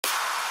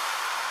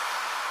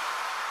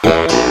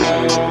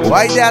Ó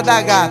a ideia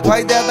da gata, ó a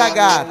ideia da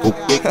gata.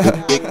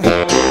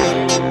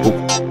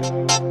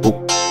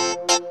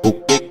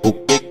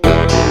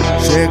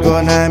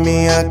 Chegou na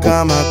minha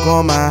cama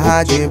com uma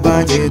rádio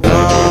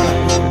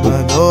bandidona.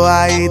 Mandou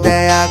a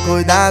ideia,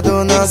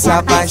 cuidado, não se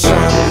apaixona.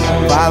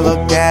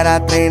 Falou que era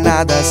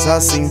treinada, só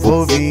se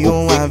envolve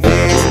uma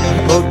vez.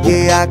 O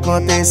que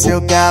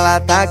aconteceu que ela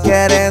tá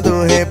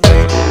querendo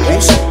replay?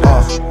 Vixe,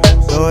 ó,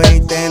 tô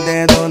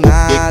entendendo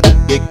nada.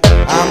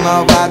 A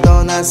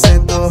malvadona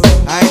sentou,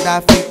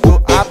 ainda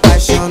ficou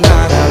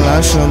apaixonada.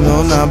 Ela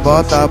chonou na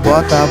bota,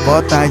 bota,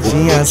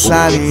 botadinha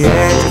saliente.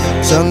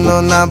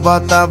 Chonou na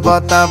bota,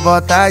 bota,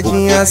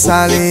 botadinha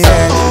saliente.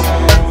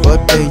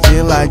 Botei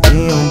de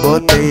ladinho,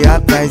 botei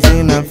atrás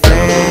e na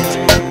frente.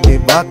 Que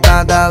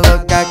botada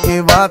louca,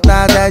 que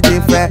botada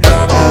de fé.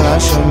 Ela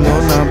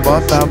chonou na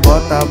bota,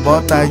 bota,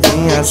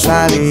 botadinha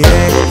saliente.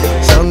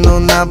 Chonou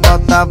na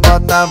bota,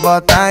 bota,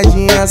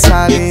 botadinha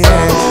saliente.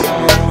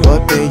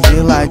 Botei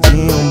de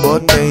ladinho,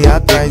 botei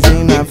atrás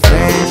e na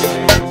frente.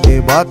 Que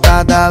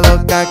botada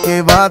louca,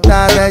 que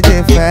botada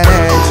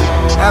diferente.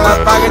 Ela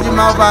paga de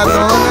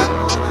malvadona,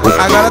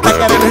 agora tá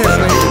querendo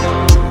replay.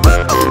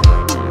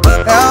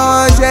 É o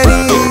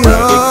Rogerinho,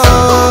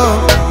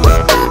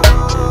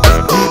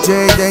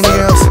 DJ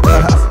Denilson.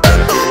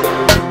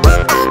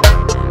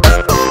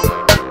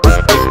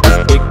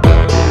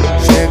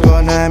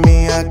 Chegou na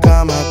minha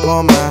cama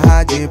com uma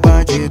rádio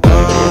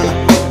bandidona.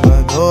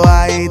 Mandou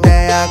a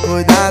ideia,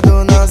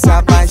 cuidado, não se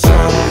apaixona.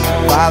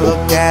 Falou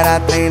que era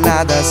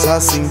treinada, só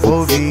se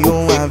envolve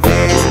uma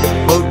vez.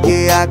 O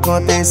que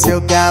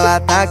aconteceu que ela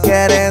tá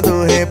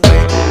querendo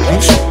replay?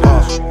 Vixe,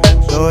 ó,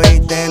 tô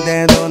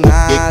entendendo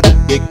nada.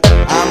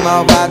 A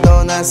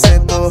malvadona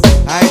sentou,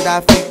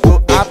 ainda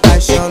ficou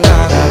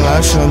apaixonada.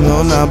 Ela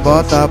chonou na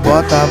bota,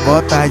 bota,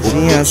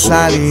 botadinha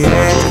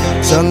saliente.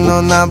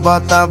 Chonou na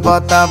bota,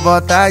 bota,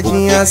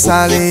 botadinha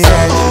saliente.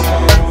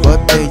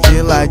 Botei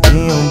de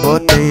ladinho,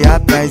 botei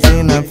atrás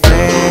e na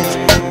frente.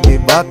 Que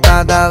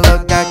botada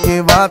louca,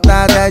 que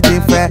botada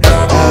de fé.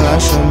 Ela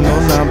chonou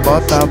na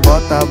bota,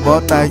 bota,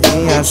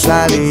 botadinha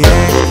saliente.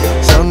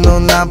 Chonou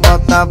na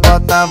bota,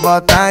 bota,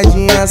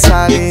 botadinha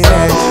saliente.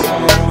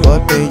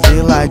 Botei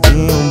de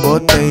ladinho,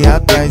 botei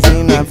atrás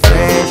e na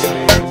frente.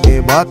 Que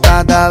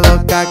botada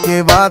louca,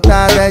 que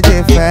botada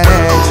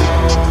diferente.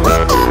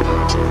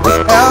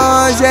 É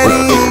o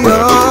Rogerinho,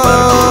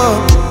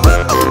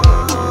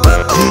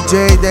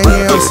 DJ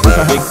Denilson.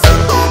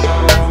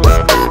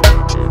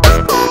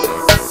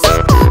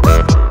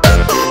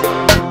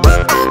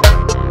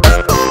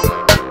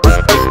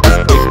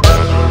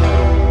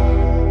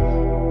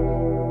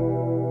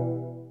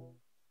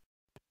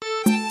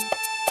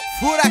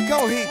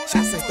 Furacão Hit,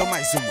 acertou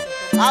mais uma.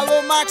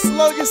 Alô, Max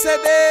Load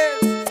CD,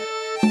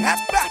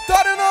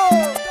 repertório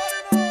novo.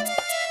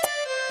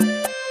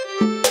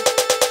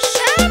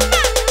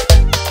 Chama!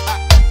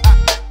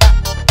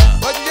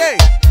 Ô DJ,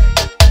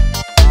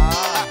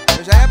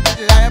 eu já ia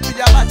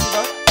pedir a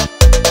batida.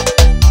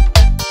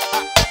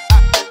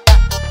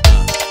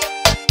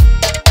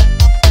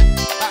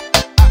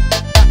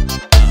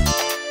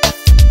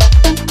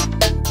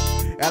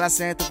 Ela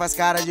senta e faz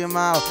cara de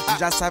mal,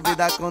 já sabe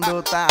da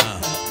conduta.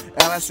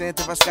 Ela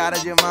senta e faz cara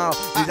de mal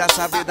e já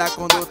sabe da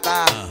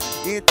conduta.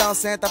 Então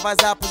senta, faz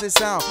a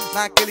posição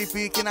naquele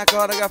pique na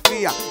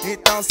coreografia.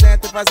 Então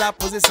senta e faz a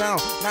posição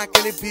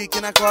naquele pique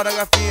na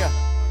coreografia.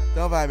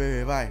 Então vai,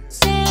 bebê, vai.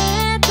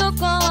 Sento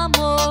com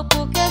amor,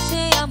 porque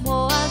sem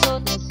amor as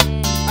outras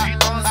sentem.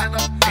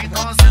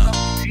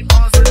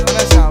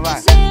 Olha só,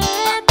 vai.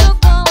 Sento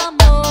com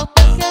amor,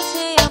 porque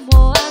sem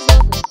amor as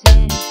outras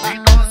sentem.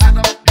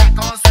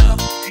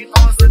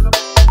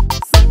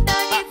 Senta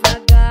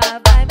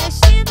devagar, vai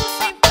mexendo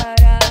sem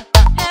parar.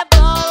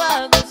 Rebola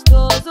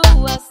gostoso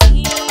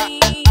assim.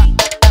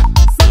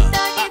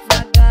 Senta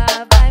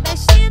devagar, vai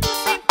mexendo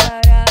sem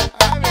parar.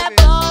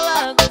 Rebola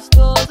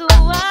gostoso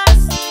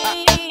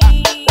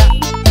assim.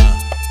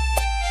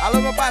 Alô,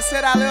 meu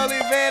parceiro Ale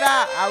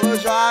Oliveira. Alô,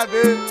 Joab.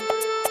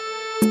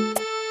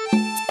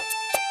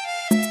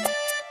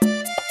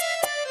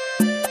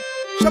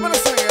 Chama no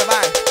swing,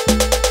 vai.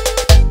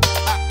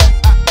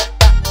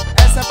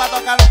 Essa é pra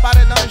tocar no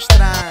paredão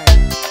estranho.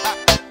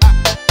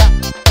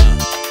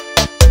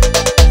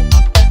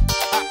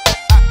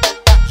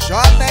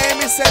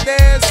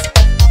 JMCDs.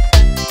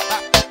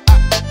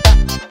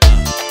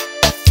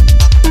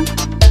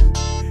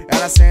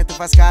 Ela senta e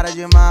faz cara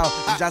de mal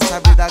e já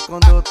sabe da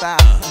conduta.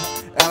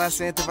 Ela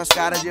senta e faz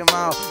cara de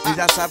mal e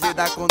já sabe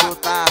da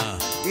conduta.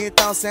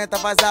 Então senta,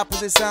 faz a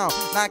posição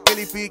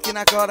naquele pique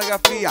na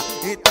coreografia.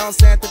 Então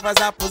senta e faz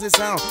a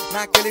posição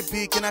naquele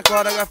pique na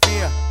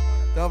coreografia.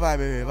 Então vai,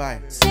 bebê,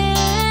 vai.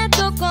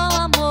 Sento com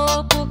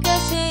amor, porque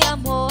sem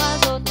amor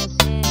as outras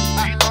sentem.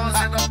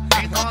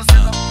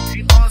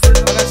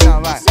 Olha só,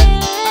 vai.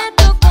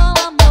 Sento com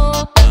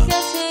amor, porque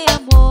sem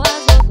amor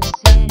as outras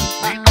sentem.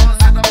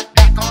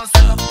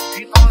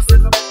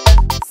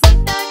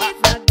 Senta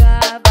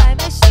devagar, vai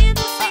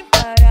mexendo sem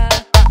parar.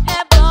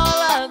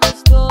 Rebola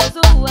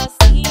gostoso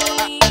assim.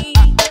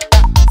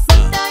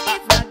 Senta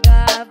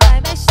devagar, vai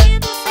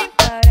mexendo sem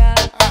parar.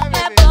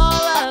 Rebola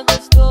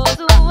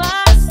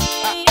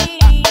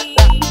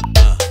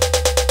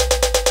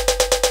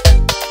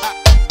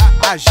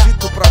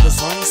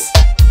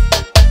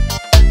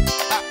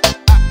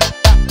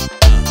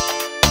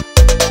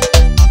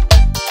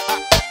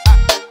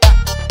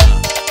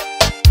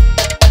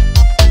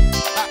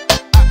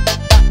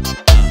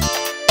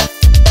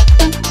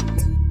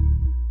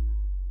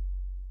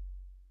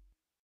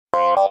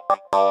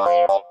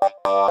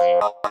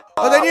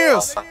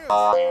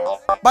Nilson,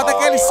 bota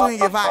aquele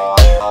swing, vai.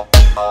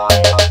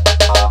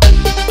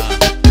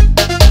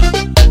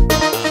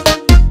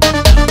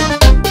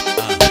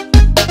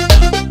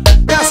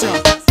 É assim,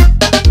 ó.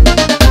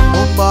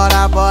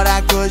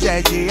 Bora que hoje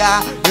é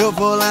dia, eu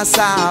vou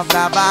lançar a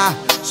braba.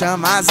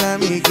 Chama as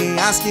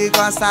amiguinhas que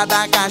gostam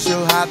da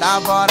cachorrada.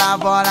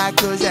 Bora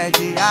que hoje é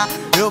dia,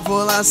 eu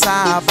vou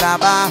lançar a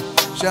braba.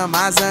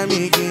 Chama as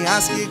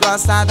amiguinhas que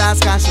gostam das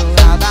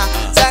cachorradas.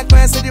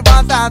 Sequência de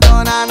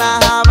botadona na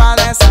raba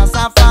dessa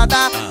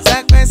safada.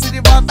 Sequência de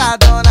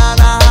botadona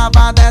na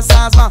raba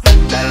dessas mãos.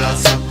 Ela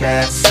só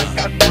quer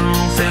sacadão,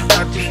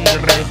 sentadinha e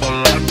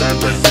rebolada.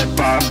 Vai ser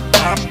pá,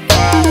 pá,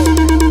 pá.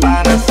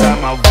 Para essa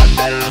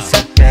malvada, ela só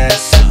quer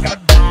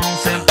sacadão,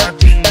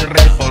 sentadinha e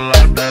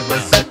rebolada. Vai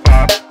ser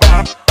pá,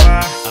 pá,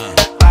 pá.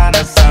 Para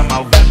essa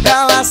malvada,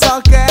 ela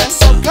só quer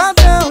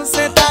socadão,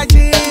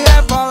 sentadinha e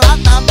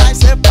rebolada. Vai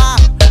ser pá,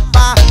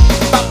 pá,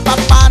 pá, pá,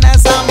 pá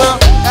nessa mão.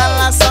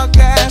 Ela só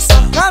quer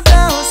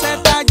socadão,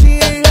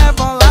 sentadinha e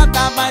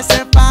rebolada. Vai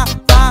ser pá,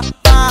 pá,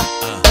 pá,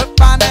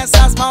 pá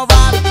nessas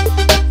malvadas.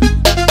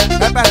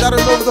 Repertório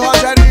novo do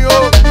Rogerinho.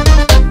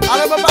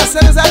 Alô, meu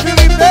parceiro Zé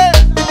Felipe.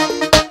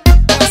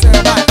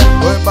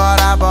 Oi,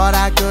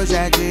 bora que hoje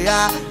é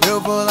dia, eu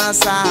vou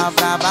lançar a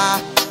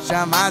braba.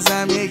 Chama as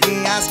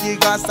amiguinhas que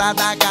gostam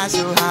da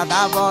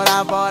cachorrada.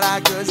 Bora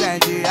que hoje é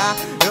dia,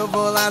 eu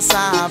vou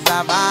lançar a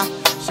braba.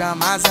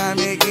 Chama as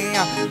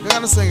amiguinhas, joga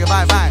no sangue,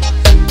 vai.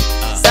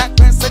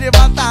 Sequência de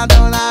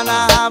botadona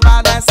na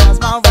raba dessas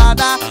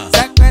malvadas.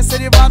 Sequência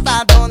de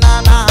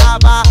botadona na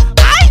raba.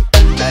 Ai!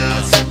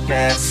 ela só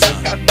quer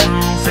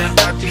sacadão,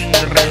 sentadinha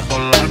e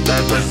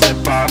rebolada. Vai ser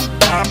pá,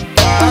 pá,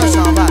 pá.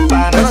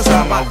 Para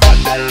essa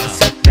malvada, ela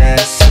só quer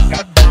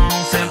sacadão,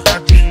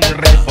 sentadinha e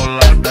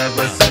rebolada.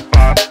 Vai ser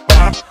pá,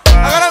 pá, pá.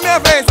 Agora é minha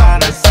vez.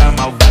 Para essa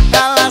malvada,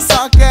 Ela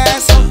só quer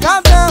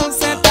socadão,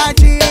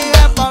 sentadinha e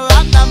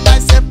rebolada. Vai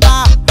ser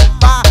pá,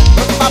 pá,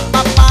 pá,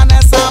 pá, pá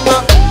nessa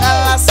mão.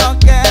 Ela só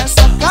quer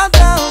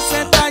socadão,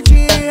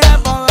 sentadinha e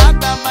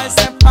rebolada. Vai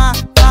ser pá,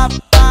 pá,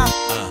 pá,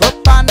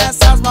 pá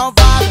nessas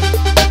malvadas.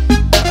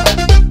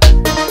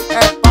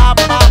 É pá,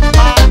 pá,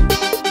 pá.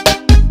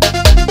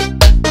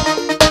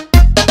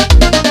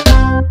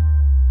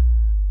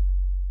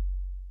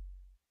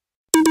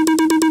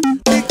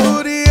 Que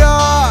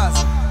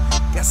curiosa,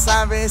 quer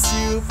saber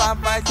se o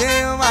papai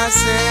tem um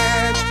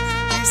macete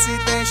e se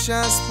tem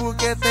chance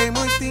porque tem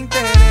muito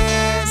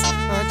interesse.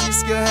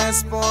 Antes que eu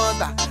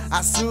responda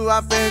a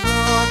sua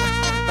pergunta,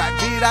 vai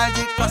virar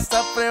de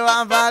costa pra eu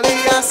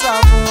avaliar sua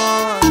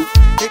bunda.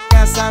 E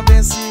quer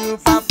saber se o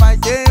papai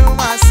tem um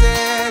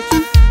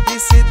macete e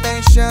se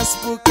tem chance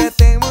porque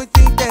tem muito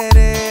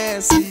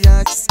interesse.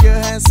 Antes que eu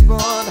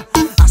responda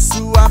a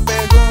sua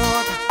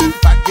pergunta,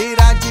 vai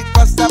virar de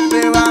costa pra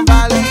eu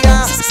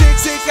avaliar.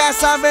 Se quer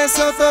saber se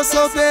eu tô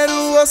solteiro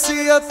ou se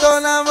eu tô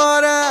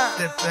namorando,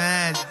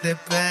 depende de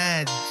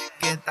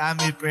quem tá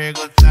me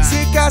perguntando.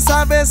 se quer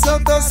saber se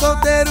eu tô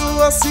solteiro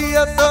ou se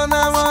eu tô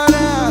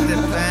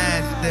namorando,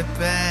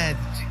 Depende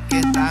de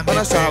quem tá me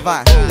bora só,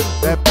 vai.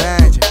 perguntando.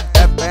 Depende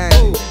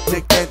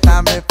de quem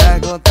tá me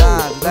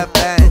perguntando.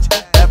 Depende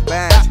de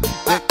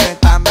quem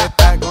tá me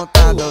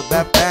perguntando.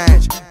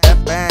 Depende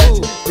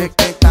de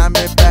quem tá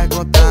me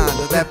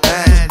perguntando.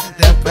 Depende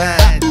de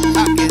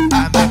quem tá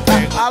me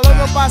perguntando. Alô,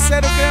 meu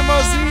parceiro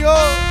cremosinho. Ô,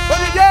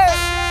 DJ,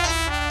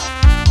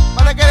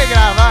 manda aquele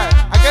grave, vai.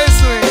 Aquele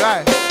swing,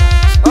 vai.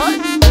 Oi?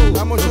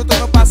 Tamo junto,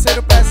 meu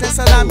parceiro,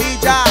 presença da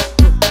mídia.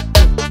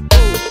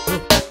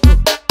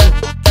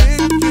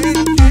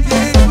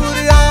 Que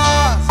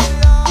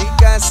curioso, e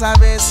quer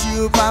saber se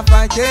o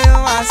papai tem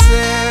um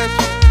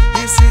macete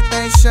e se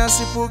tem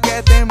chance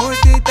porque tem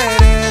muito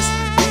interesse.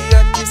 E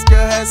antes que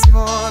eu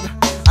responda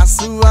a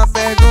sua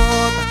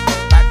pergunta,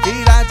 vai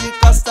virar de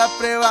costa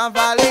pra eu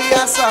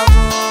avaliar sua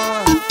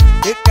bunda.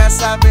 E quer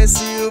saber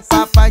se o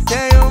papai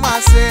tem um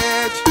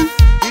macete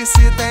e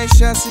se tem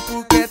chance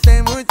porque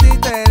tem muito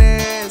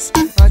interesse.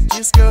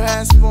 Antes que eu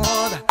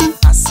responda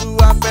a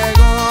sua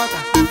pergunta,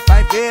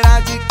 vai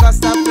virar de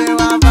costa pra eu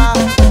avaliar.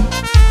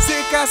 Se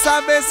quer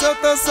saber se eu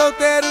tô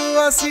solteiro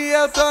ou se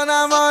eu tô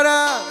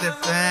namorando,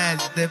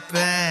 Depende de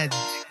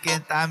quem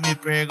tá me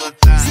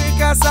perguntando. se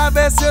quer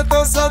saber se eu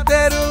tô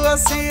solteiro ou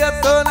se eu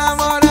tô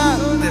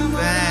namorando,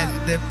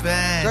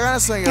 Depende joga no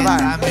sangue, quem vai.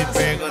 tá me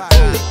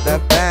perguntando.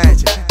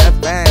 Depende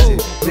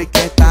de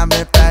quem tá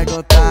me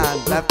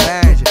perguntando.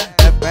 Depende de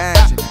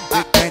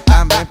quem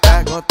tá me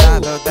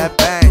perguntando.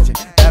 Depende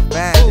de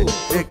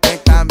quem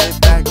tá me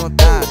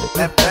perguntando.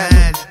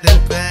 Depende de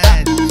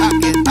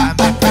quem tá me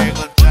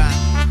perguntando.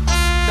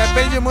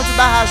 Depende muito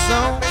da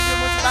razão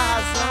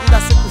e da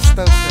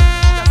circunstância.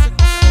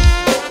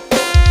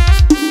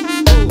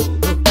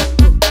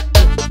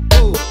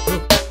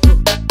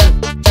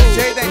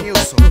 DJ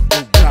Denilson,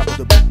 o brabo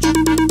do beat.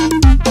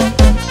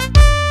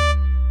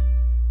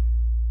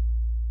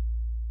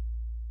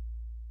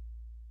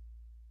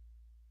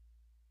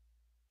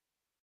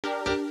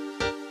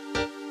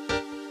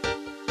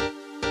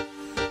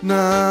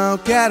 Não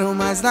quero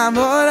mais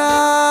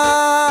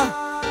namorar,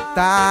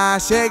 tá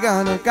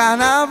chegando o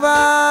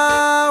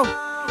carnaval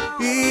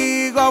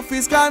igual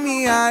fiz com a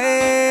minha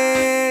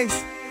ex,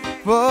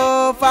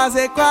 vou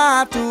fazer com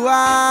a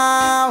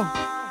atual.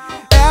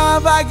 Ela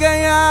vai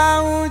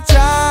ganhar um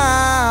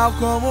tchau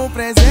como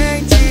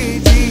presente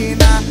de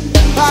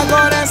Natal.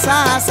 Agora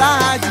essa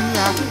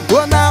sarradinha,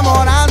 vou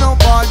namorar não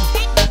pode.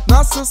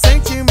 Nosso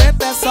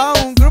sentimento é só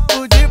um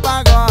grupo de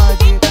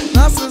pagode.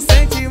 Nosso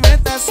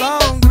sentimento é só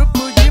um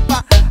grupo de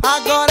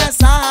Agora é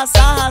sarradinha.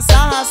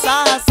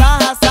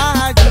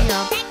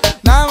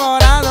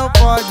 Namorar não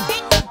pode.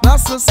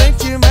 Nosso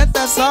sentimento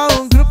é só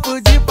um grupo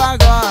de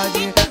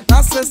pagode.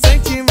 Nosso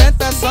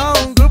sentimento é só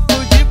um grupo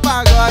de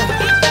pagode.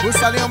 O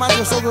salinho mais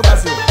gostoso do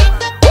Brasil.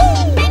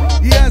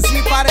 E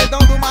assim, paredão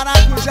do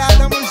Maracujá,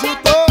 tamo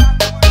junto.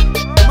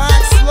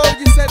 Max Low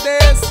de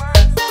CDs.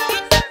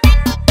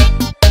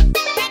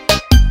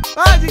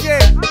 Ó, DJ.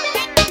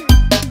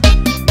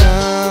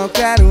 Não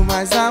quero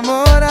mais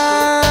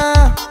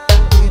namorar,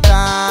 e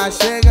tá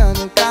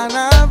chegando o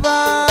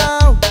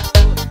carnaval.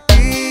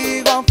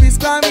 Igual fiz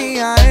com a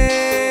minha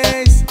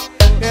ex,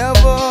 eu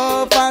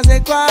vou fazer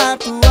com a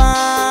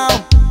atual.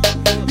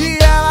 E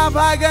ela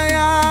vai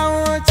ganhar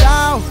um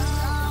tchau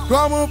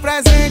como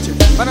presente.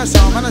 Vai no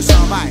chão,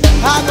 vai.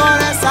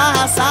 Agora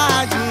essa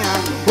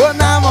sarradinha, vou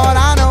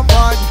namorar não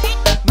pode.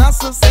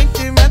 Nosso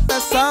sentimento é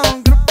só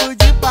um grupo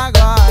de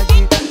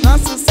pagode.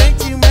 Nosso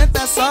sentimento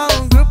é só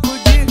um grupo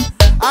de.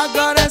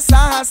 Agora é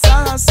sarradinha.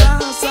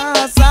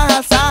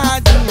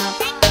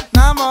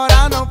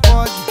 Namorar não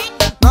pode.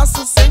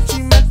 Nosso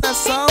sentimento é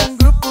só um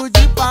grupo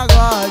de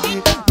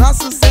pagode.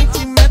 Nosso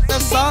sentimento é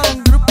só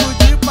um grupo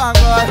de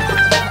pagode.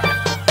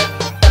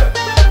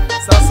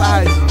 Só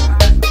sarradinha.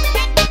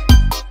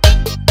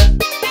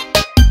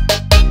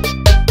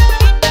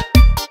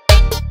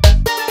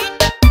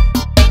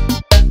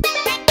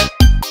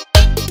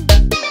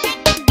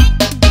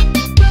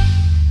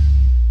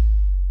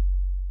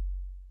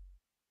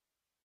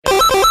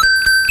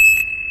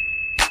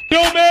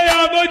 Deu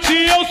meia-noite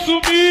e eu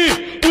sumi,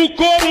 o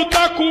couro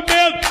tá com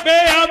medo.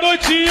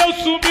 Meia-noite e eu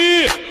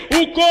sumi,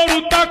 o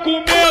couro tá com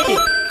medo.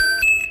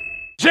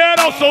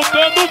 Geral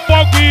soltando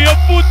fogo e eu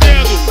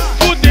fudendo.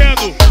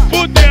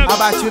 A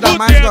batida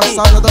mais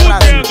gostosa do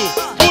Brasil.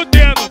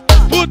 Fudendo.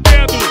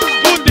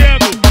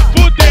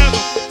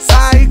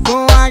 Saí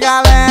com a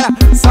galera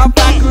só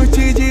pra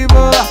curtir de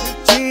boa.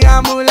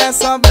 Tinha mulher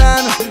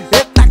sobrando,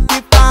 eita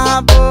que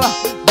farra boa.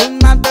 Do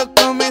nada eu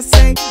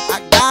comecei a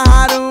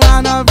agarrar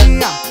uma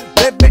novinha,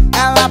 beber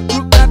ela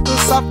pro canto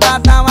só pra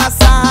dar uma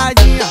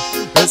sarradinha.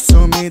 Eu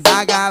sumi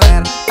da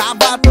galera,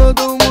 tava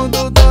todo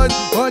mundo doido.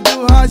 Onde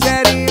o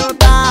Rogerinho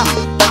tá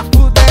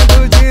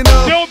fudendo de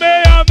novo. Deu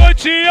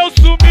meia-noite e eu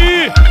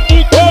sumi,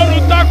 o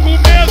couro tá com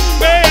medo.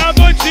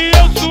 Meia-noite e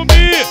eu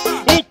sumi,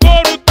 o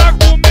couro tá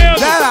com medo.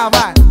 Geral,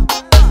 vai.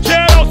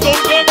 Geral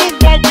soltando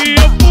fogo e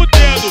eu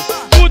fudendo.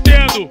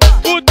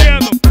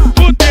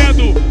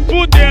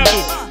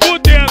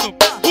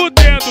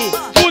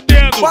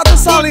 Bota o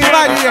solinho,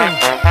 vai, DJ.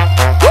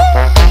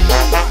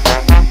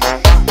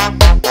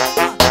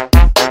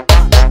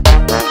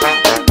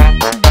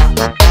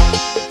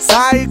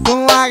 Saí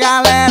com a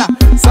galera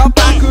só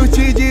pra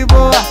curtir de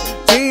boa.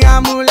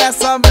 Tinha mulher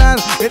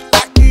sobrando,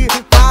 eita que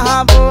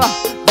farra boa.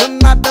 Do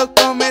nada eu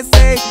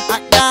comecei a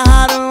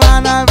agarrar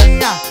uma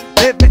novinha,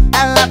 beber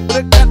ela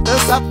pro canto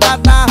só pra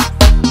dar.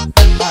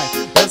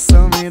 Eu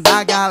sumi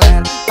da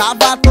galera,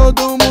 tava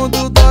todo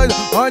mundo doido.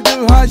 Onde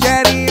o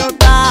Rogerinho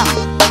tá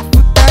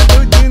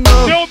fudendo de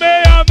novo. Deu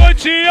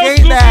meia-noite e eu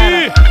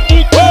sumi,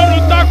 o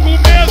couro tá com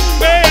medo.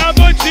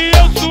 Meia-noite e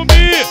eu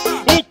sumi,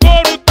 o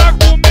couro tá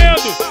com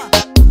medo.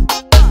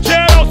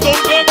 Geral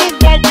soltando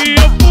fogo e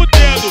eu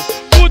fudendo.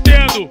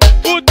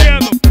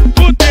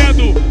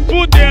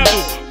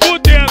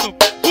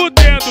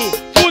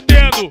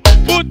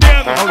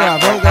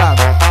 Vamos gravar.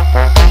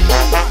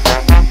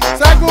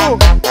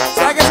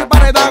 Segue esse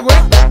paredão,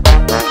 aguenta.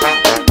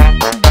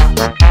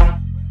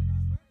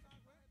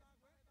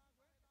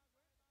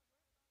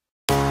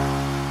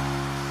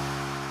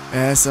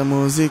 Essa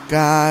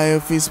música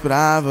eu fiz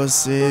pra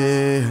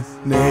você,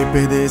 nem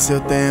perder seu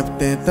tempo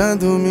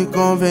tentando me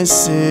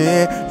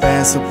convencer.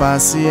 Peço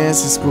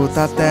paciência,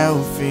 escuta até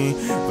o fim.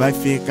 Vai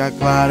ficar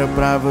claro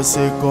pra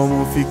você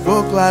como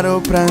ficou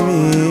claro pra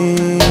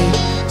mim.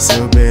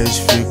 Seu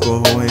beijo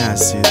ficou ruim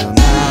assim do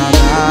nada.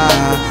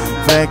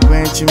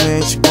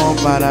 Frequentemente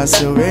compara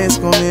seu ex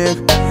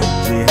comigo.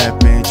 De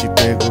repente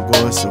pego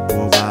gosto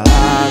por balada.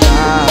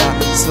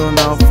 Isso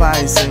não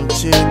faz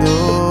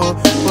sentido.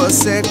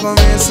 Você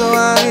começou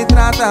a me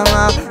tratar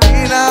mal,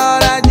 e na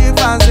hora de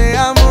fazer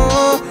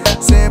amor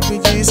sempre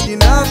diz que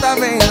não tá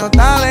bem, não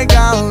tá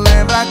legal.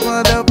 Lembra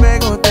quando eu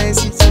perguntei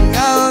se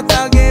tinha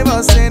outra alguém,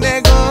 você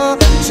negou.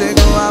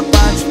 Chegou a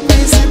parte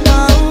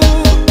principal.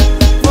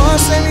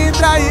 Você me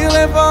traiu,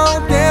 levou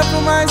um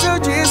tempo, mas eu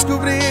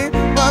descobri.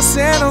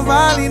 Você não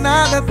vale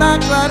nada, tá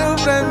claro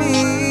pra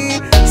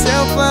mim.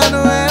 Seu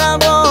plano era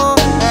bom,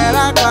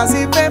 era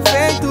quase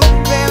perfeito.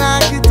 Pena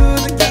que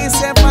tudo que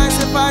cê faz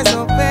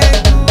no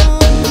peito.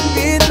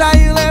 Me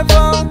traiu,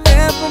 levou um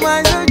tempo,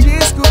 mas eu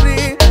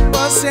descobri.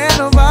 Você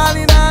não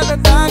vale nada,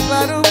 tá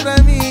claro pra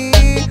mim.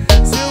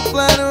 Seu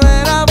plano era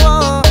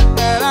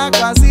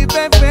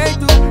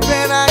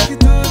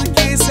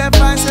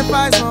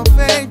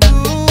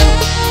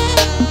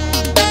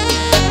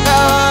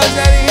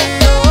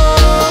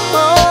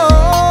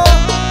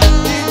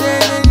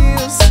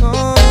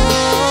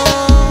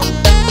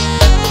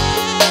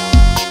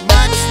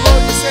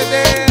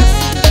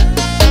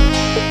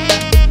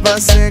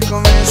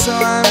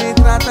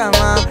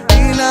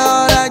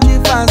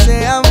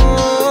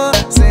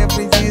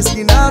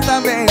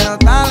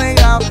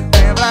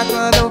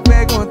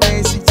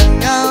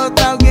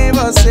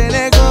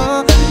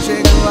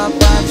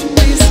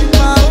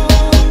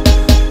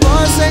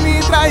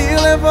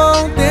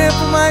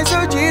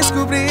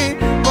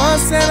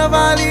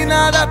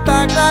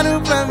tá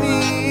claro pra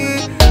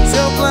mim.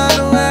 Seu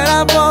plano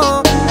era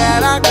bom,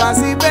 era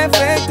quase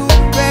perfeito.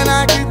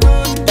 Pena que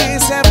tudo que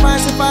cê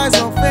faz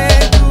um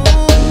feito.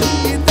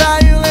 E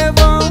traiu,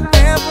 levou um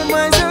tempo,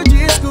 mas eu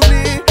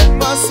descobri.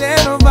 Você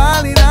não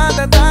vale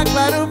nada, tá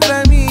claro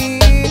pra mim.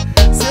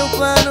 Seu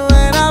plano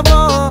era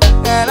bom,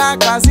 era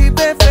quase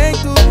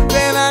perfeito.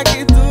 Pena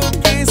que tudo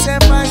que cê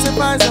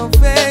faz um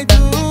feito.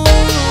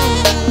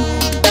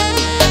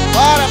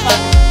 Bora, papai,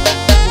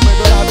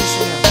 comedor da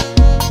bichinha.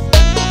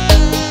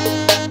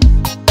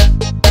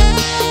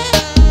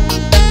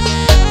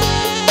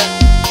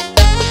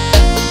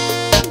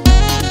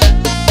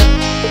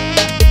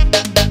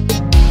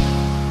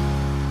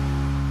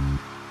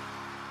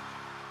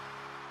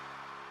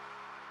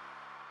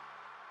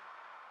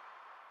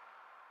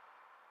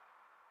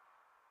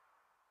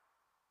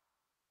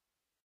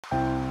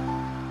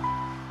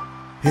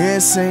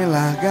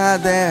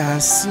 Recém-largada é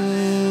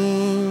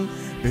assim,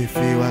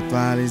 perfil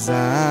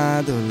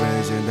atualizado,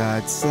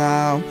 legenda de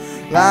sal.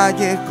 Lá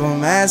que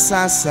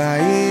começa a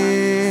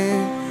sair,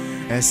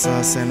 é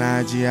só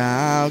cena de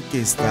algo que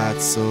está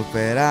te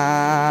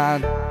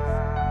superado.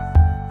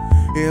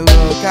 E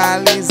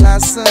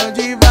localização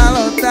de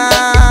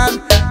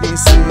valotado,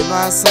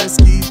 insinuações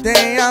que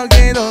tem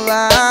alguém do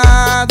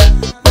lado.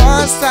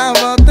 Posta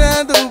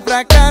voltando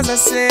pra casa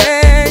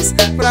 6,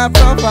 pra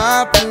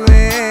provar pro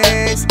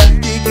ex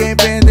que quem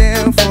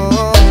perdeu foi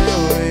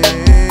o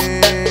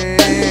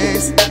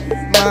ex.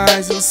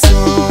 Mas o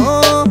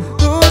som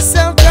do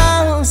seu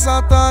carro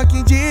só toca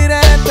em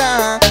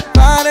direta.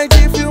 Para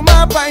de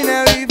filmar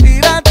painel e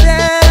vira a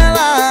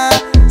tela.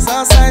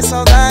 Só sai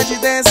saudade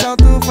desse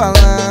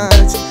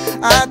alto-falante.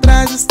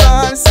 Atrás do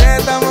story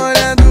cê tá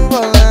molhando o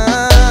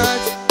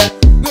volante.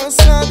 No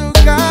som do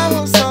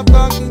carro só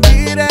toca em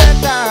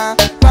direta.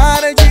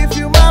 Para de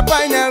filmar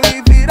painel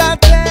e vira a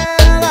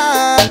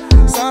tela.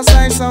 Só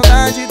sai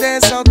saudade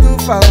desse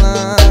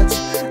alto-falante.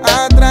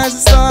 Atrás do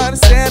story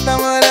cê tá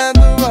molhando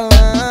o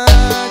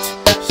volante.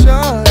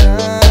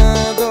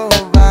 Chorando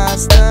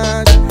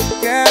bastante.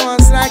 Quer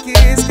mostrar que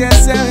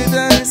esqueceu e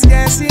não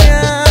esquece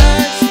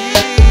antes.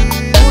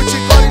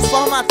 Multicores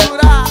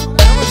formatura,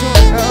 tamo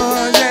junto.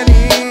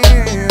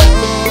 Rogerinho,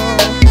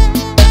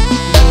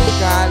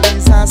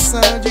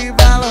 localização de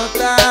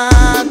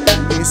valotado,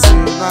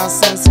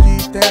 insinuações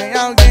que tem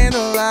alguém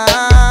do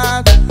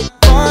lado.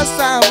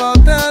 Posta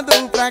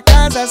voltando pra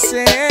casa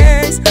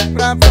 6,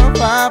 pra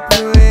provar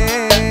pro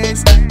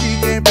ex que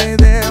quem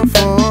perdeu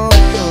foi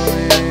o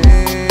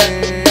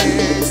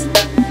ex.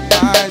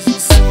 Mas o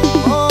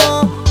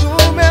som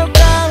do meu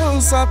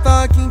carro só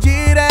toca em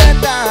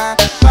direta.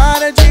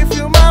 Para de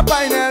filmar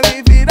painel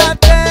e vira a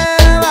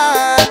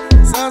tela.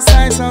 Só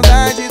sai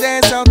saudade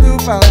desse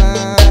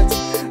alto-falante.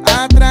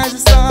 Atrás do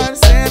story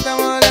cê tá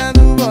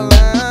molhando o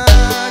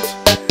volante.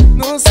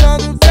 No som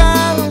do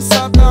carro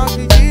só toca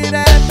em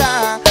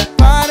direta.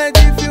 Para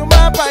de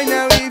filmar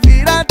painel e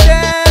vira a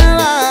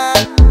tela.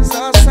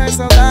 Só sai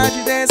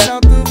saudade desse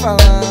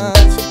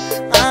alto-falante.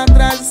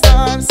 Atrás do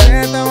story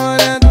cê tá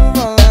molhando o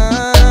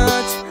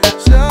volante.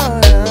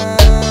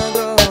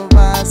 Chorando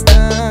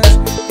bastante.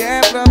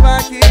 Quer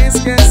provar que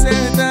esqueceu,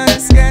 então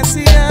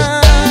esquece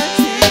antes.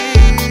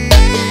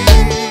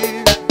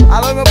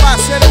 Alô, meu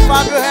parceiro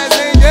Fábio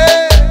Rezende,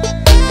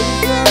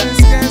 então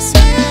esquece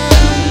antes.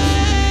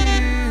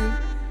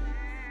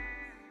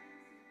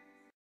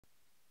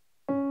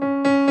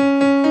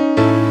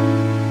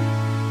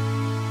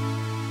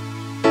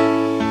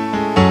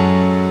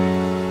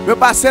 Meu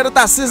parceiro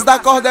Tarcísio da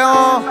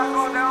Acordeon,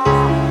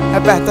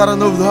 repertório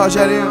novo do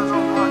Rogerinho.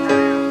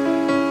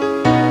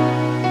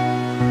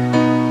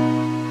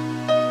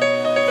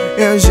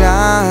 Eu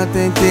já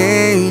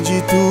tentei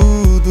de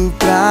tudo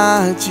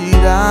pra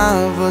tirar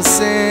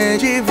você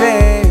de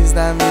vez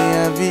da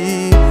minha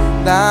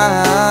vida,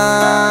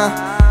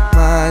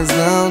 mas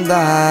não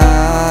dá.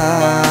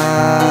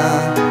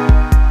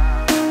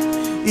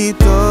 E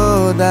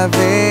toda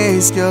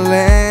vez que eu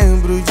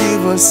lembro de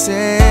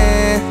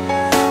você,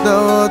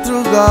 dou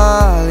outro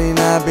gole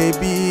na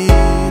bebida,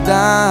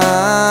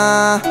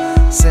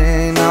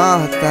 sem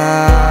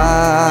notar.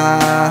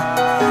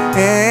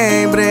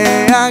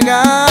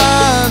 Embriagado,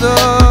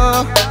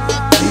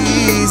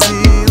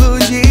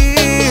 desiludido,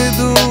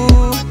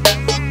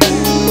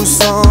 o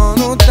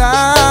sono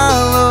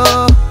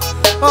talo,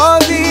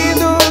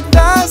 ouvindo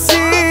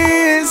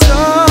Tarcísio.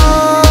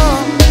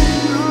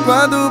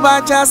 Quando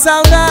bate a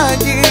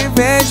saudade,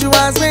 vejo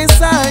as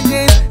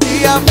mensagens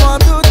e a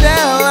foto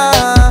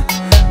dela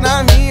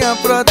na minha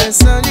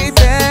proteção de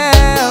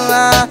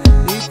tela.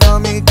 E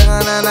tome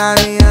cana na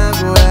minha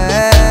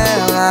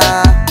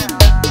goela.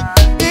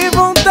 E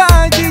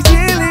vontade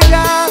de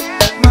ligar,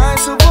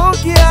 mas sou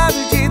bloqueado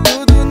de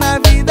tudo na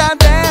vida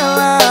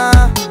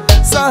dela.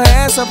 Só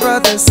resta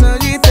proteção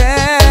de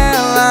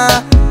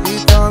tela. E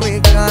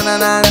tome cana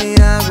na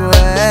minha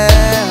goela.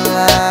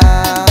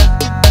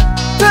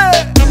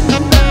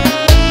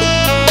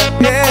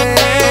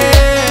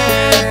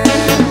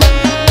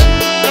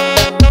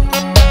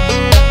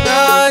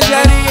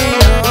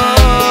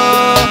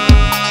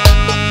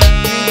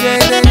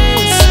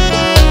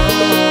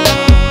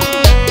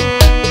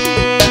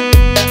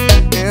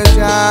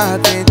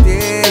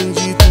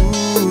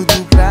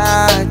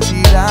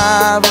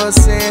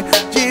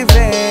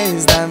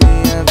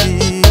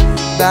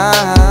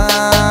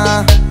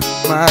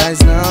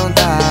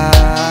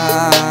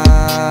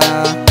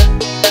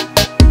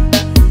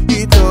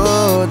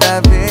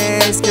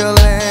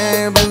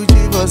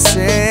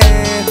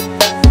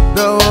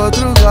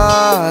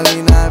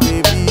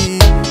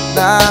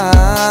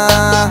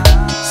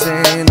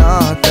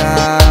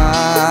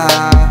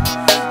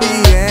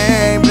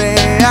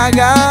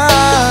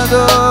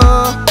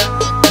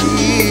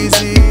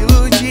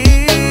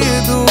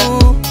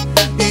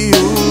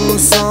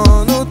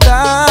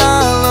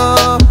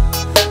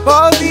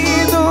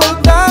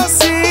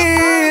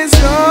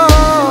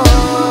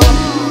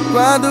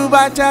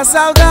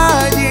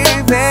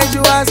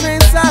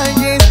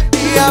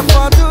 a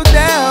foto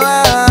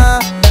dela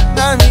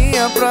na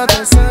minha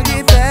proteção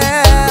de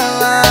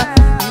tela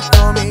e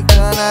tome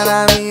cana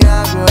na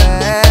minha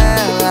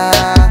goela.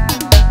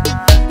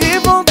 E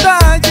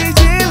vontade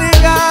de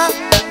ligar,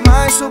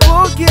 mas sou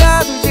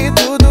bloqueado de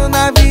tudo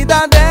na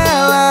vida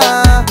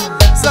dela.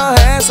 Só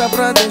essa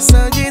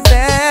proteção de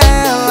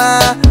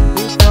tela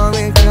e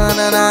tome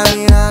cana na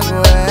minha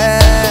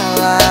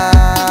goela.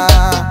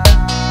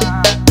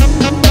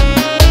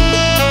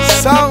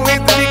 Só um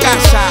litro de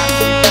cachaça.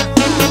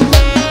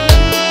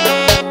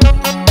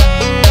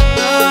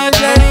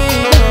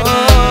 Rogerinho.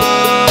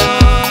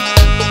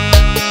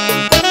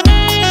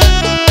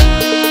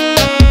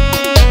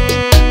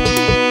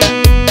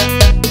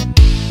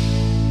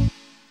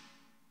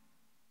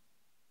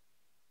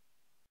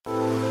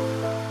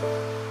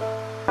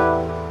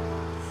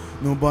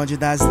 No bonde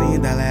das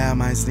lindas, ela é a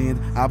mais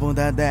linda. A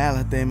bunda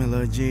dela tem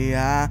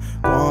melodia.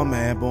 Como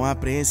é bom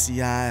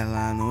apreciar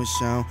ela no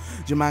chão.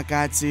 De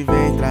macate se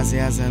vem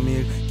trazer as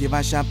amigas, que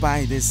vai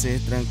chapar e descer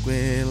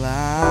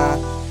tranquila,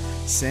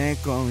 sem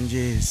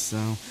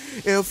condição.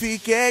 Eu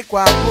fiquei com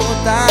a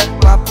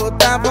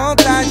puta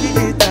vontade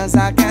de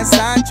transar com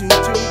essa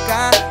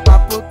tchutchuca. Com a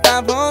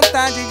puta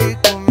vontade de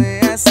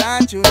comer essa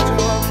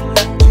tchutchuca,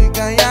 de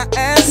ganhar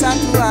essa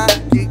tua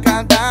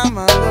quicada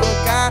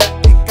maluca,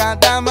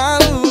 quicada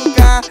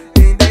maluca.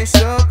 Me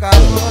deixou com a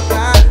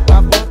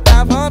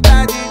puta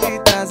vontade de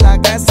transar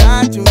com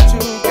essa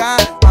tchutchuca.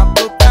 Com a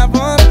puta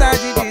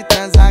vontade de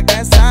transar com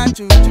essa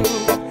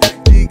tchutchuca,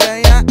 de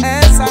ganhar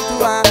essa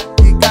tua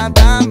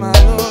quicada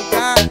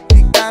maluca,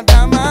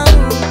 quicada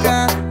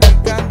maluca,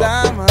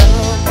 quicada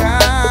maluca,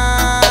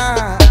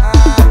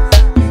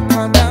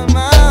 quicada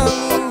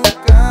maluca,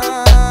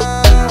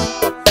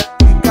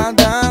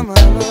 quicada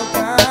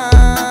maluca,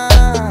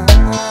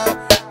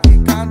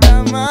 quicada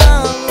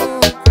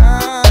maluca.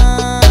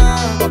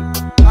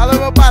 Alô,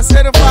 meu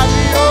parceiro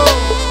Fabio,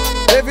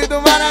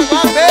 devido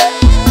Maranguabê.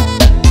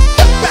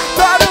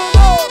 Repertório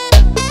novo.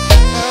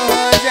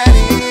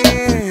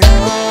 Rogerinho,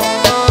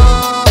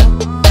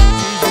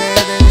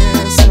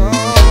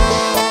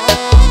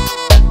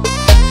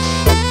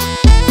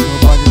 no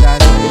bonde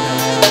das lindas,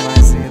 ela é a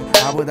mais linda.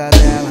 A bunda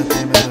dela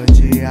tem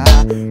melodia.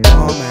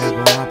 Como é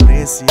bom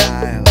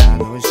apreciar ela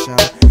no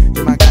chão.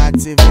 De macate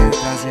se vê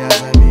trazer as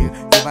amigas,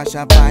 que vai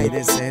chapar e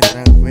descer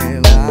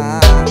tranquila,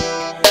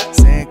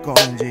 sem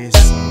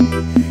condição.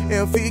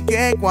 Eu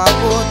fiquei com a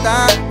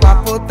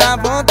puta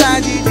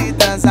vontade de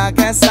transar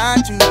com essa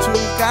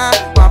tchutchuca.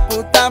 Com a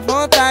puta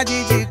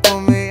vontade de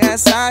comer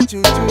essa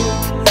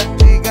tchutchuca,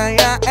 de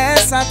ganhar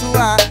essa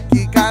tua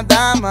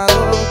quicada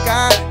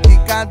maluca,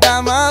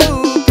 quicada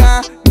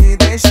maluca. Me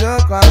deixou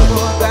com a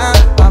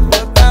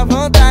puta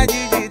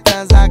vontade de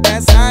transar com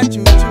essa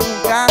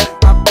tchutchuca.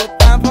 Com a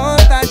puta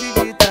vontade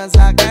de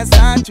transar com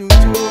essa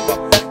tchutchuca,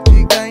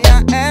 de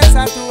ganhar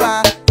essa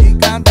tua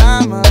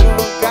quicada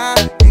maluca,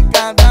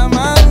 quicada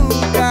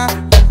maluca,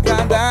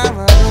 quicada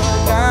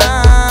maluca,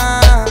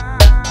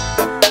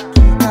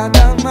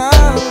 quicada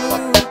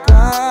maluca,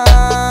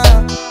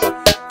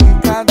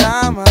 quicada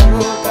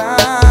maluca,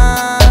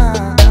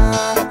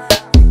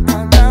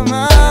 quicada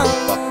maluca.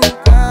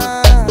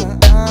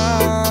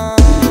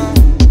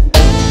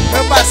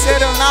 Meu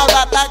parceiro Naldo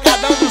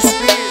Atacadão dos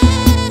Filhos,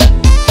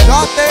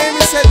 JM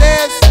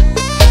CDs.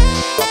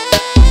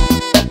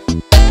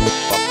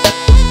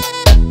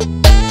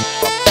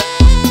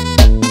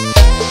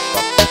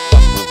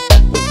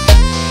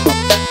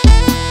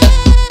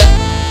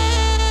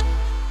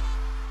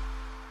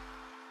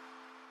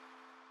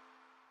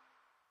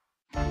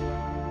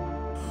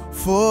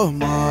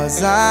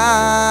 Formosa,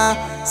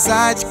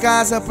 sai de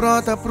casa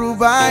pronta pro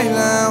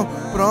bailão,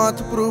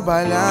 pronto pro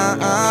bailão.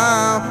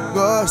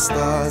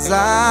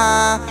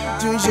 Gostosa,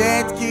 de um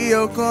jeito que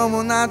eu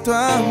como na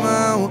tua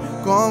mão,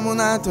 como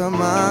na tua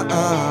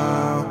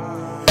mão.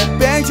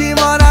 Perdi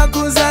moral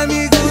com os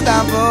amigos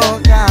da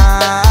boca,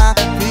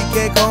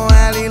 fiquei com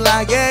ela e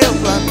larguei o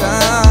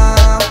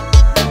plantão.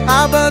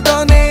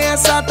 Abandonei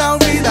essa tal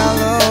vida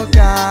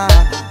louca,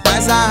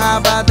 mas a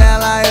raba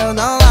dela eu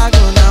não largo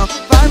não.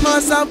 Vai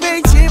mostrar o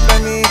peitinho pra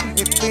mim,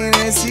 e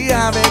nesse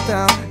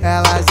rabetão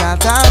ela já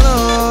tá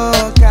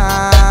louca.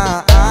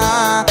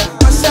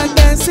 Poxa,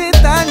 quer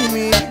sentar em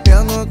mim,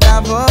 eu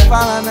nunca vou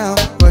falar não,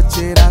 vou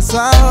tirar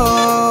sua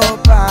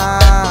roupa.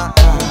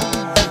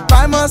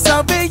 Vai mostrar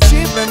o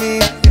peitinho pra mim,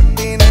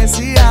 e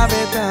nesse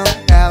rabetão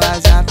ela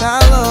já tá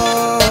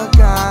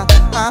louca.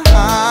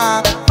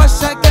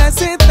 Poxa, quer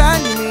sentar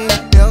em mim,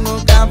 eu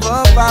nunca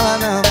vou falar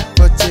não,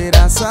 vou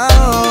tirar sua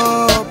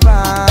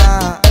roupa.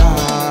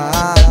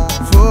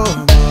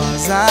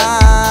 Formosa,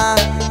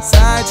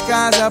 sai de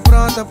casa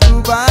pronta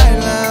pro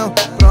bailão,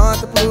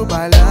 pronta pro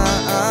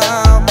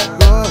bailão.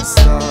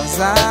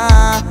 Gostosa,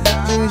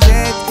 de um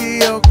jeito que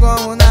eu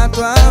como na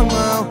tua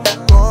mão,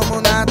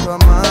 como na tua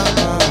mão.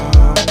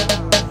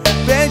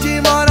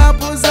 Perdi moral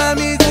pros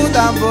amigos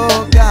da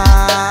boca,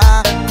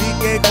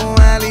 fiquei com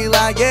ela e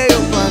larguei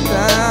o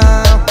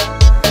plantão.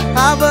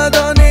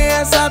 Abandonei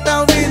essa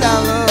tal vida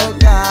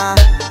louca,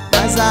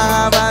 mas a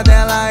raba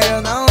dela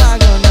eu não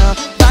largo não.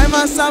 Vai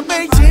mostrar o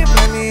peitinho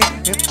pra mim,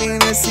 enfim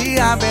nesse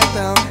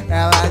rabetão.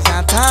 Ela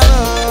já tá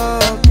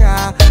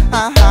louca,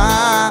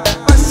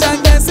 acha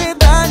que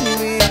sentar em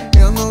mim.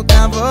 Eu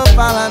nunca vou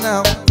falar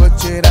não, vou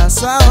tirar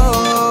sua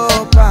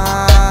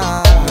roupa.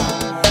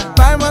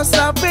 Vai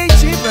mostrar o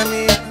peitinho pra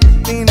mim,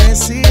 enfim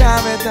nesse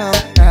rabetão.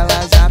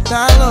 Ela já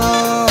tá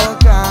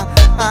louca,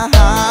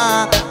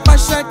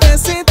 acha que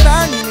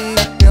sentar em mim.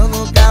 Eu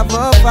nunca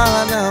vou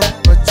falar não,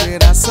 vou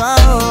tirar sua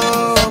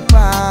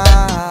roupa.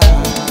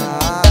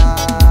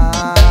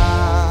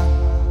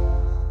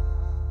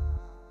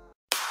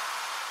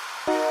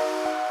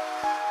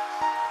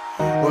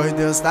 Oi,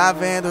 Deus tá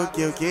vendo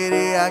que eu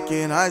queria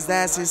que nós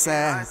desse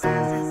certo,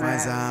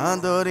 mas a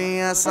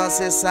andorinha só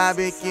cê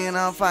sabe que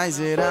não faz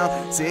verão.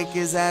 Se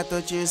quiser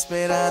tô te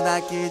esperando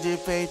aqui de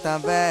peito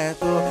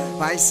aberto,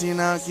 mas se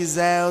não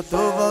quiser eu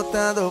tô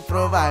voltando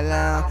pro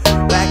bailão.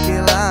 Black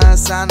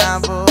lança na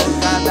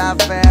boca da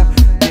ferro,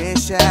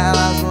 deixa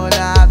elas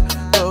molhadas,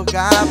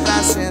 tocar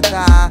pra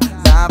sentar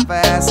na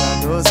peça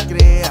dos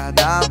cria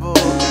da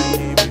boca que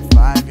me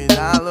faz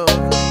vida louca,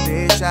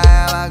 deixa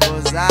ela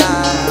gozar.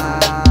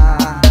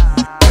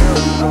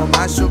 Vou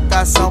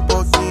machucar só um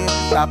pouquinho,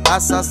 pra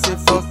passar se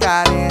for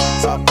carinho,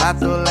 só pra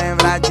tu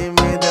lembrar de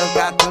mim, deu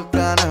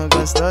catucando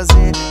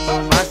gostosinho.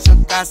 Vou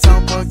machucar só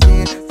um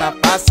pouquinho, pra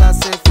passar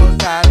se for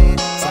carinho,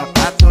 só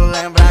pra tu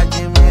lembrar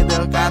de mim,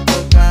 deu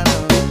catucando.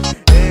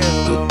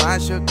 Eu vou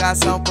machucar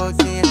só um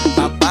pouquinho,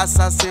 pra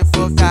passar se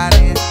for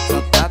carinho, só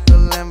pra tu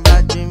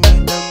lembrar de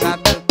mim, deu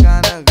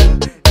catucando.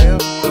 Eu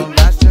vou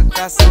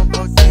machucar só um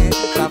pouquinho,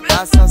 pra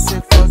passar se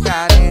for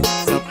carinho,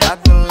 só pra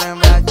tu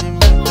lembrar de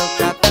mim, deu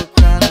catucando.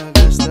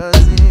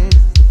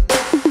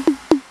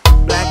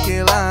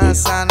 Black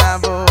lança na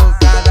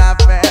boca da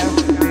ferro,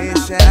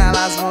 deixa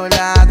elas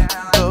molhadas,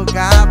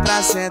 tocar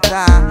pra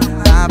sentar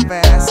na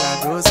peça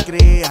dos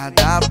cria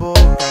da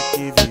boca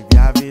que vive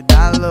a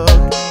vida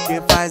louca,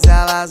 que faz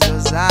elas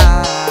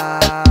gozar.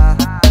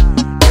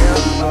 Eu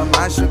vou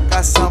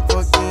machucar só um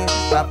pouquinho,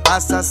 pra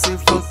passar se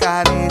for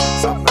carinho,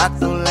 só pra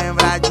tu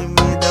lembrar de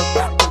mim, deu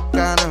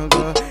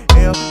catucando.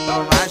 Eu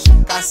vou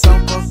machucar só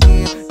um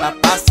pouquinho, pra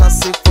passar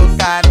se for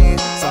carinho,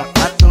 só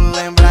pra tu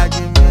lembrar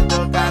de mim,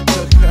 deu catucando.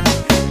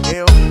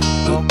 Eu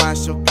vou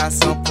machucar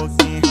só um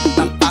pouquinho,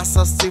 pra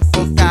passar se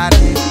for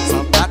carinho,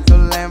 só pra tu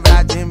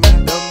lembrar de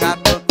mim, deu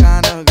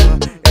catucando.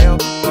 Eu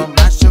vou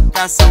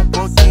machucar só um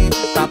pouquinho,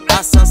 pra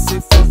passar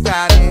se for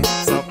carinho,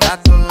 só pra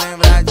tu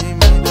lembrar de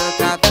mim, deu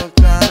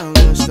catucando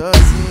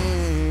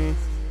gostosinho.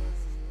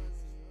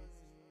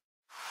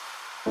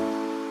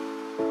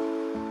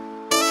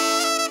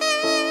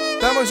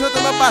 Tamo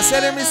junto, meu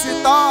parceiro MC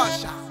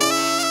Tocha.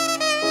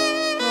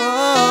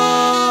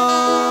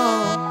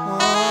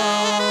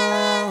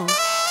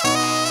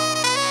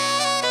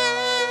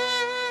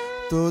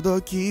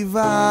 Tudo que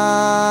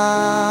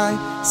vai,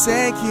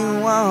 sei que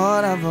uma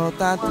hora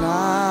volta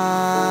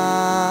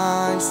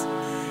atrás.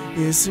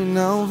 E se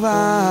não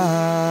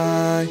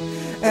vai,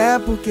 é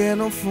porque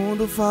no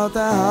fundo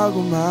falta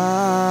algo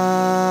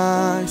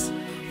mais.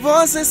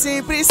 Você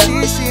sempre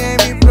insiste em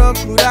me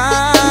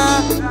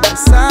procurar, mas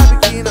sabe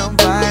que não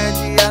vai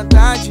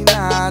adiantar de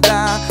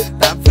nada.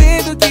 Tá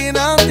vendo que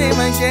não tem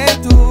mais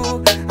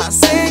jeito,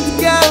 aceito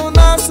que é o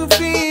nosso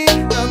fim,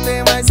 não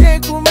tem mais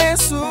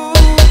recomeço.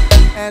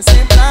 É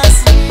sempre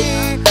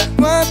assim,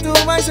 quanto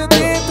mais eu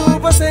tento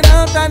você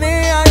não tá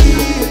nem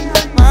aí.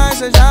 Mas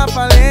eu já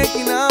falei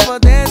que não vou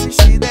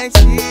desistir de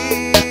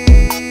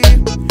ti.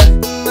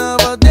 Não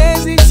vou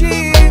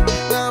desistir,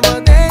 não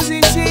vou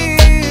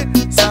desistir.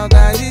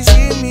 Saudades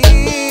de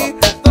mim,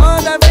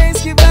 toda vez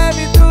que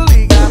bebe tu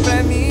liga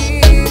pra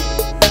mim.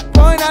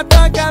 Põe na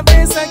tua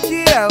cabeça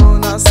que é o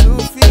nosso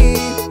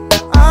fim.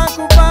 A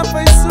culpa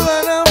foi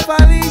sua, não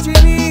fale de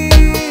mim.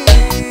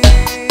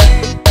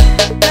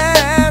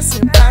 É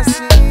sempre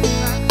assim.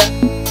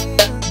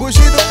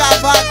 Bugido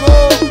cavaco, o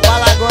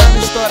alagoano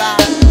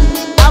estourado,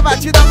 a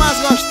batida mais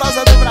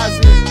gostosa do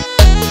Brasil.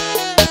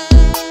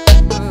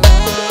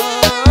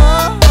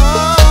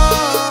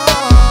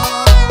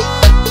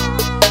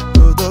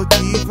 Tudo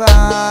que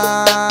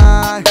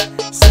vai,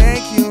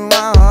 sei que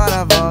uma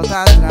hora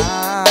volta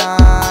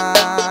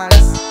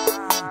atrás.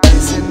 E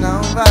se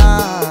não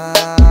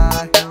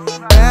vai,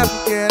 é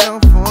porque no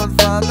fundo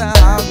falta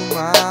algo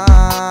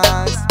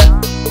mais.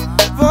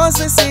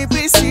 Você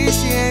sempre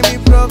insiste em me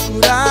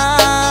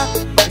procurar,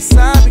 mas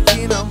sabe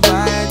que não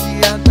vai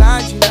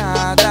adiantar de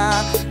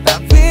nada. Tá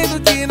vendo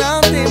que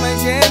não tem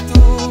mais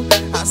jeito,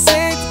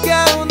 aceito que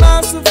é o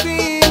nosso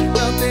fim,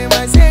 não tem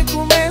mais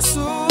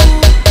recomeço.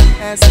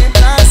 É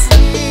sempre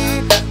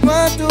assim,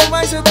 quanto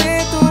mais eu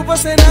tento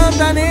você não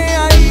tá nem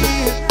aí.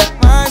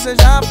 Mas eu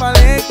já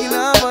falei que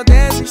não vou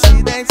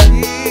desistir de ti.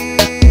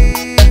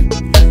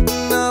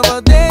 Não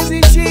vou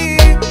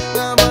desistir,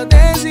 não vou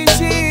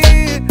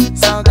desistir.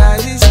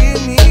 Saudades de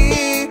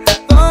mim,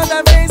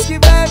 toda vez que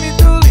bebe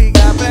tu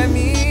liga pra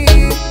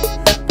mim.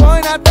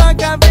 Põe na tua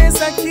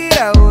cabeça que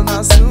é o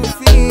nosso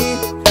fim.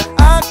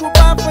 A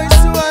culpa foi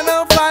sua,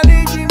 não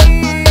fale de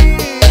mim.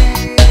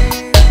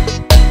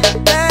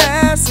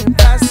 É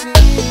sempre assim.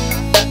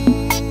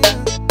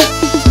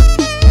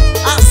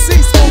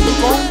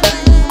 Assis.com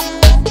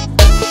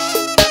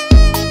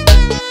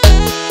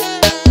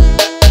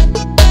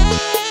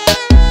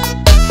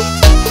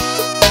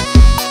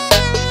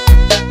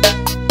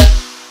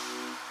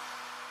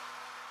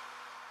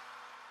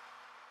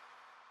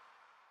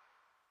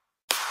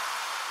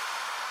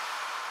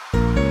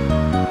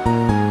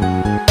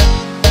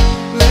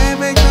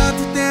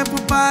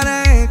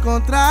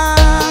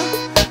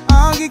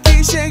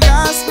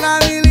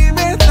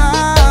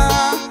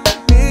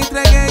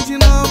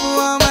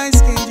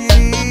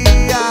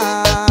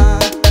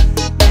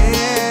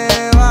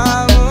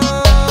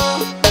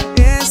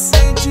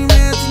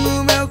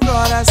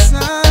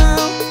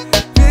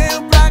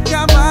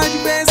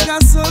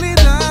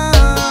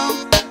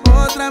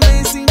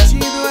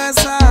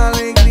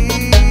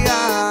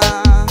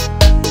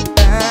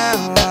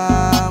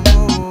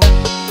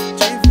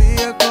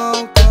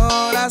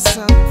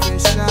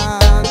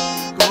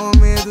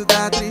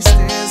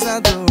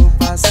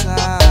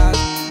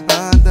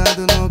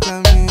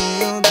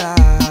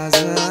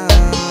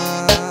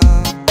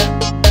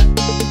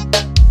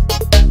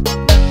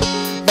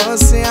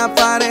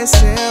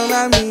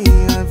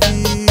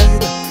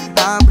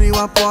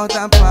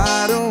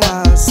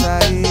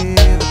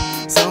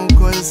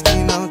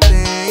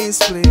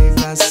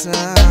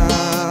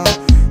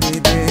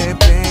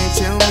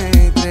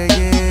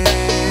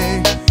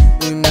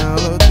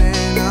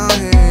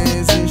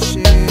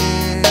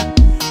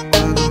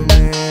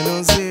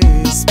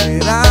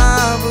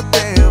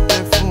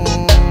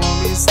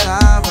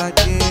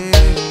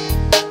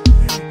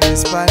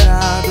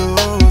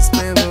espalhados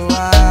pelo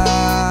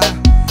ar,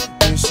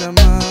 me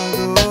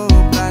chamando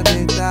pra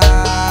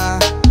deitar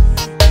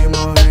e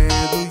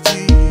morrendo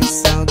de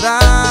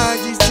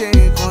saudade. Te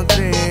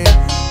encontrei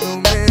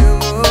no meu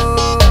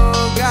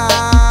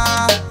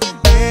lugar,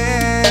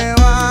 meu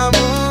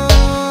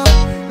amor.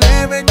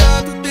 Levei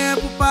tanto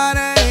tempo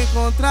para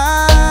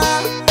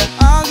encontrar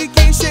alguém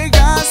que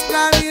chegasse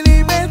pra me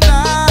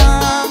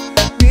libertar.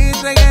 Me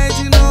entreguei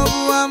de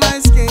novo a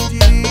mais, quem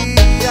diria.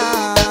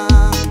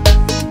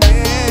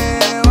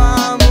 Meu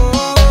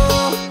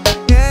amor,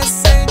 esse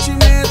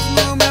sentimento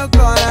no meu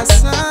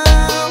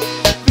coração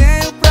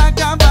veio pra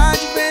acabar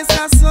de vez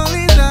com a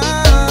solidão.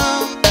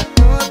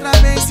 Outra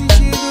vez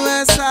sentindo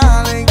essa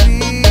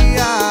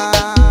alegria.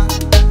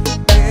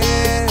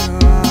 Meu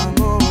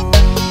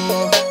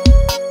amor,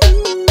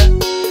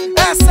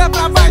 essa é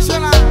pra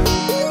apaixonar.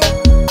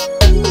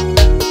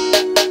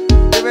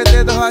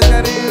 DVD do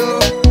Rogerinho.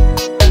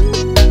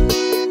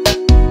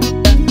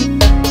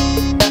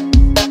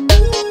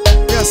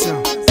 E assim, ó.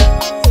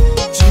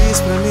 Diz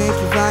pra mim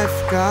que vai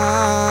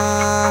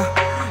ficar.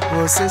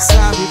 Você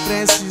sabe,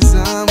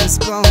 precisamos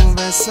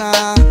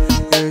conversar.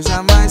 Eu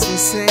jamais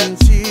pensei em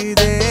te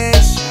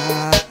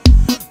deixar.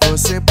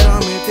 Você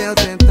prometeu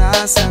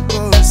tentar se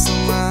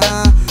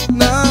acostumar.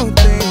 Não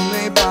tenho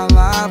nem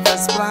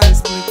palavras pra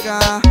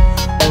explicar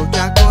o que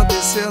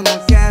aconteceu, não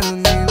quero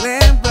nem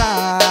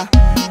lembrar.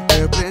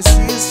 Eu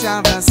preciso te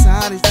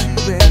abraçar e te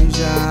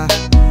beijar.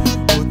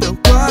 O teu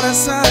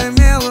coração é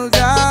meu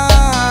lugar.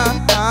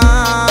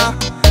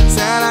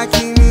 Será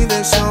que me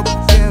deixou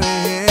porque eu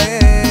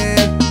errei?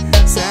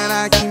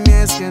 Será que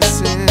me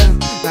esqueceu?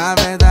 Na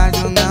verdade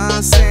eu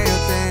não sei. Eu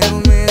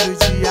tenho medo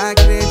de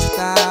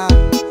acreditar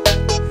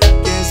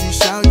que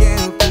existe alguém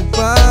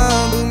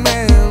ocupando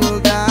meu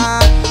lugar.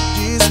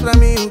 Diz pra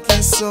mim o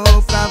que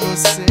sou pra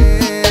você.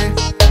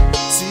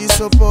 Se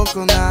sou pouco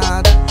ou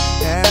nada,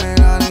 é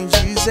melhor nem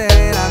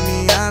dizer. A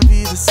minha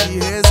vida se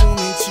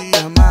resume em te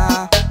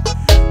amar,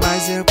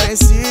 mas eu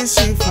preciso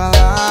te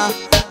falar.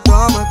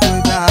 Toma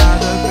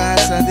cuidado com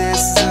essa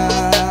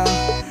decisão.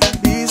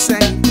 Isso é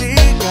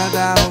intriga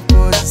da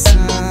oposição.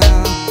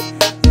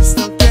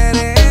 Estão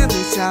querendo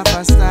te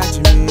afastar de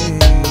mim.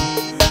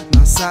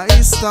 Nossa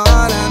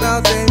história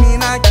não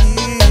termina aqui.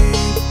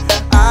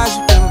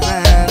 Acho que eu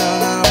quero, eu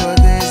não vou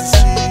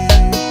desistir.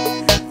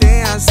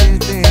 Tenha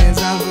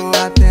certeza, vou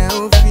até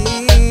o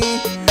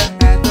fim.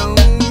 É tão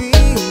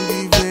ruim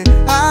viver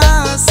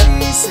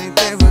assim sem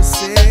ter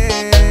você.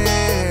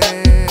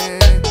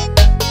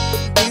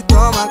 E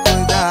toma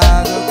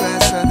cuidado com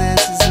essa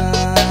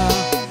decisão.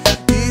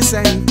 Isso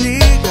é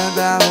intriga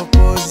da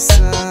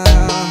oposição.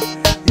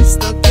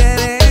 Estão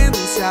querendo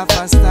se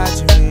afastar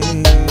de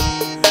mim.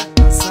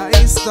 Nossa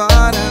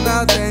história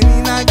não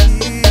termina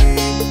aqui.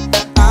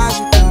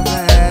 Acho que eu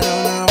quero, eu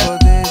não vou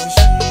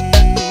desistir.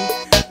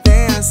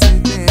 Tenha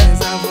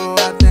certeza, vou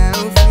até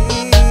o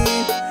fim.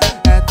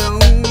 É tão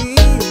ruim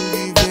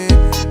viver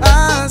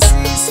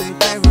assim sem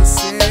ter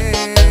você.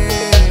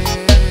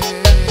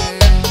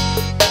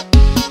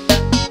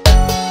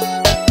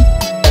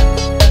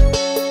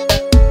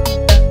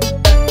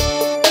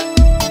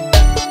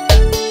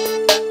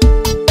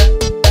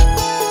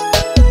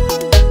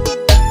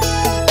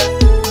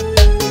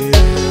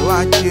 Eu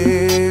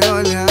aqui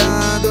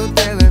olhando o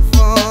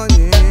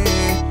telefone,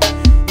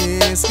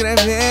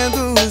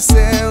 escrevendo o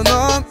seu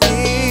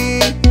nome,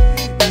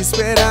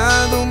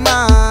 esperando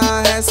uma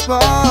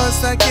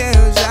resposta que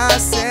eu já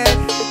sei.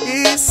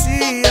 E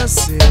se eu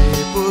sei,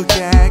 por que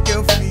é que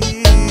eu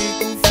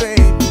fico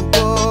feito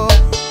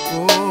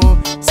bobo?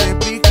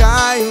 Sempre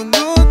caio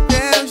no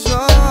teu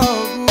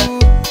jogo.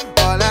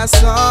 Olha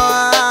só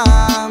a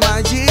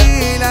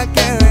armadilha que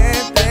eu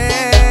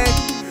entrei.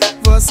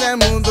 Você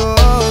mudou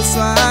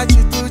sua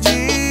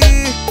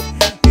atitude,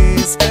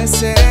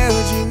 esqueceu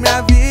de me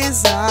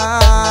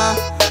avisar.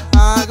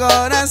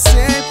 Agora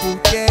sei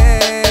porquê.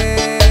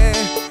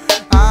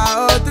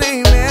 A outra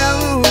em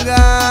meu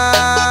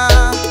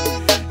lugar.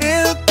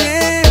 Eu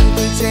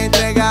tento te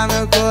entregar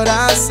meu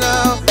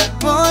coração.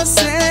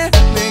 Você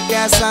nem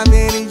quer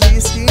saber e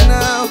diz que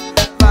não.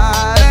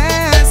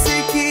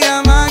 Parece que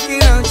amar quem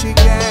não te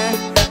quer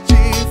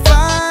te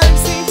faz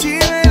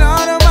sentir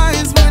melhor ou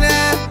mais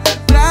mulher.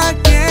 Pra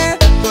que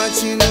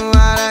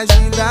continuar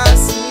agindo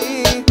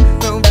assim?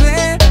 Não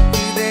vê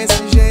que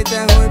desse jeito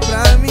é ruim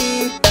pra mim.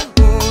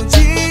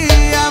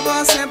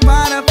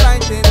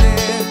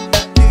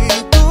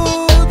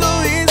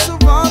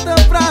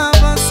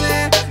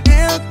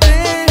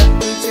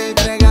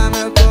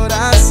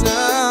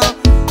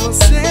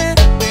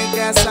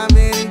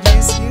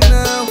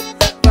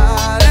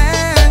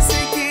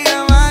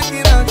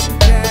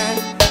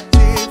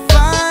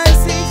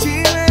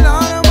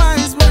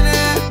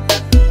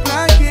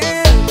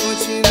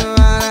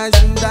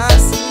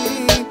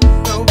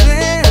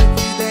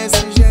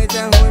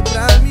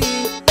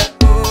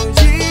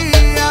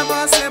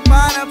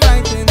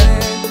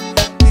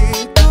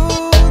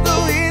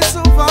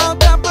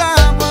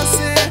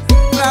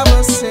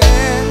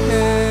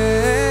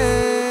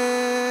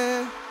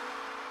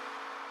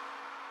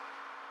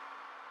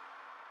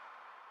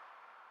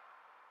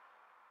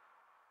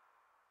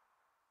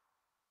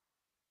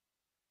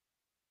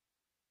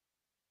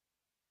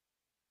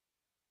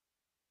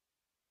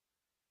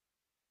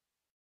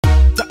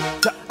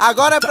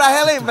 Agora é pra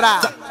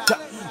relembrar.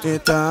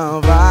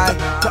 Então vai,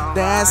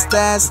 desce,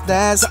 desce,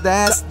 desce,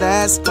 desce,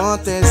 desce com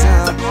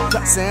tesão.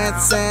 Senta,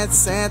 senta,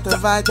 senta,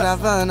 vai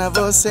travando a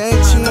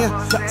bocetinha.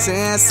 Sem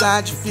essa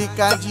de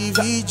ficar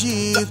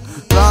dividido.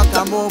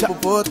 Troca amor por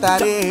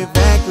putaria e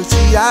vem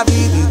curtir a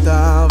vida.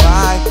 Então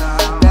vai,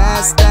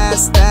 desce,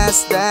 desce,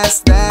 desce,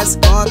 desce, desce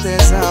com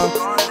tesão.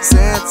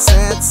 Senta,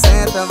 senta,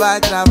 senta, vai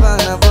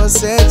travando a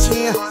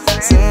bocetinha.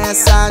 Sem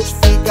essa de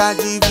ficar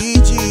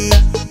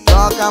dividido.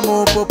 Troca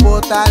amor por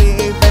putaria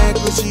e vem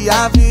curtir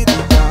a vida.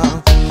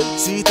 Então,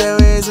 se teu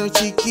ex não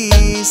te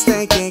quis,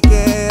 tem quem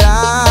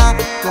queira.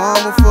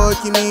 Como foi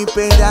que me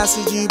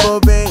perdasse de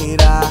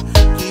bobeira?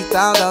 Que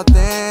tal dar o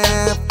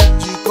tempo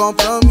de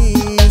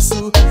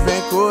compromisso?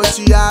 Vem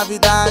curtir a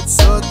vida de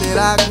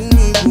solteira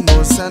comigo,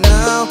 moça.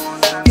 Não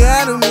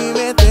quero me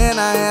meter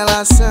na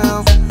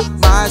relação,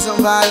 mas não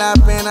vale a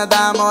pena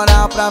dar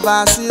moral pra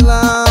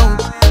vacilão.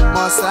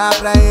 Mostrar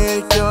pra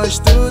ele que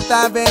hoje tu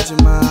tá bem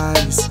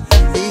demais.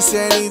 E se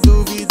ele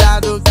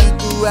duvidar do que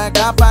tu é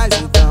capaz,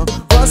 então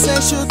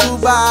você chuta o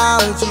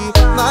balde,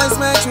 nós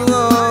mete o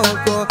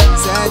louco.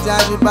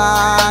 Sede de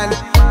baile,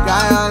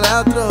 gaiola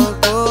é o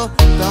troco.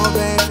 Então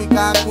vem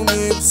ficar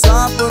comigo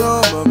só por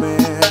um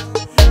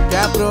momento, que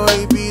é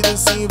proibido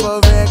se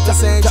envolver com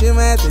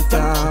sentimento.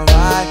 Então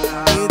vai,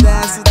 e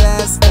desce,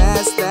 desce,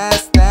 desce,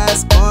 desce,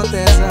 desce com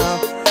tesão.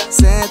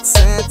 Senta,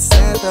 senta,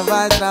 senta,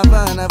 vai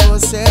travando a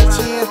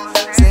bocetinha.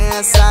 Sem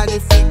essa de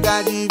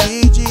ficar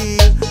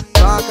dividido.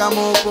 Troca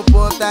amor por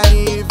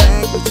putaria e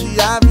vem curtir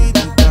a vida.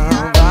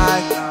 Então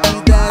vai,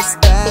 e desce,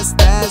 desce,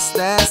 desce,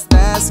 desce,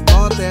 desce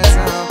com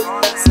tesão.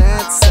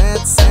 Senta,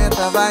 senta,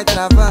 senta, vai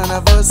travando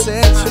a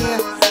bocetinha.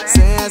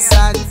 Sem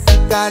essa de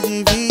ficar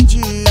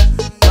dividido.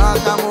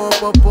 Troca amor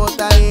por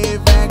putaria e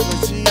vem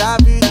curtir a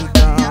vida.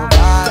 Então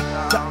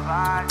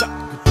vai,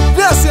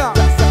 vem assim, ó.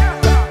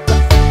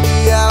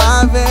 E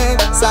ela vem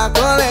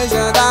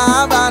sacolejando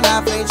a aba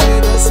na frente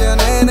do seu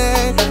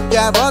neném.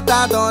 Quer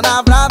botar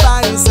dona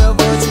braba, isso eu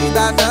vou te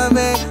dar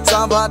também.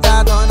 Só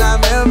bota dona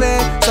meu bem,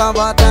 só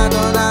bota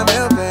dona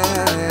meu bem.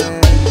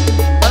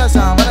 Bora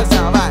chão,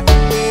 vai.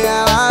 E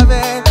ela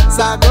vem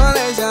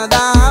sacolejando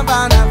a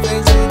aba na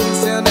frente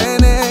do seu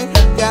neném.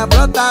 Quer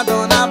botar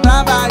dona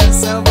braba,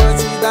 isso eu vou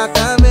te dar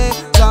também.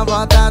 Só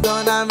bota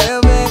dona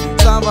meu bem,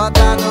 só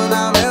bota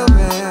dona meu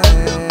bem.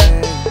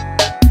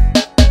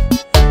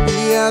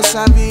 E eu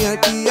sabia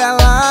que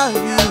ela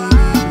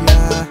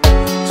viria,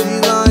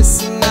 de longe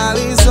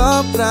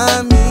sinalizou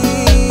pra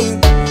mim.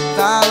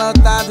 Tá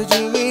lotado de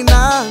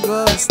mina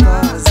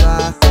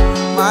gostosa,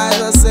 mas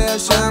você eu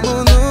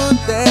chamo no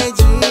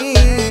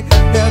dedinho.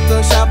 Eu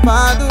tô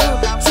chapado,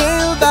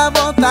 cheio da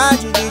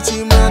vontade de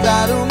te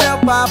mandar o meu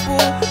papo.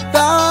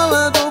 Tá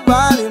rolando o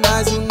baile,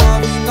 mas o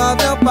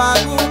 99 eu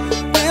pago.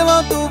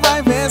 Piloto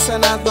vai vencer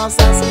nas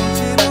nossas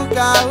kits no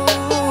carro.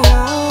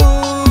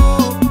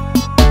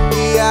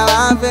 E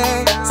ela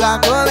vem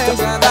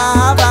sacolejando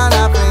a aba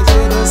na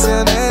frente do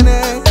seu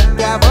neném.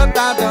 Quer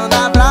botar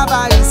dona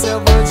braba, isso eu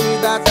vou te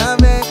dar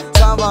também.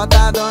 Só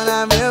bota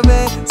dona meu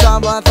bem, só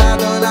bota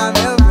dona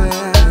meu bem.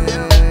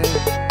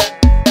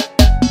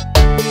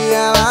 E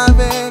ela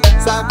vem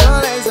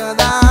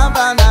sacolejando a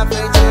aba na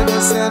frente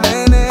do seu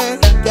neném.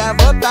 Quer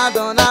botar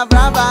dona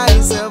braba,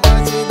 isso eu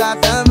vou te dar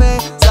também.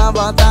 Só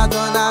bota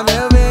dona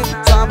meu bem,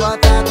 só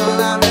bota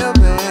dona meu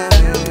bem.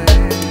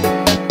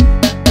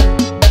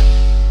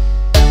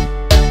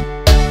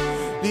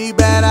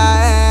 Libera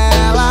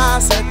ela,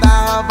 cê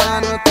tá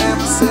roubando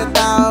tempo, cê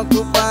tá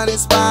ocupando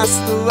espaço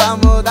do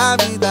amor da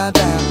vida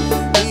dela.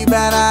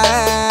 Libera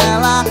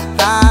ela,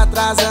 tá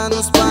atrasando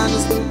os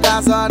panos do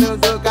casório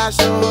do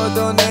cachorro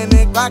do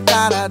neném com a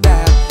cara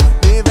dela.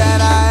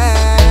 Libera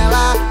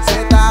ela,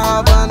 cê tá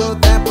roubando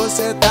tempo,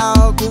 cê tá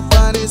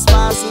ocupando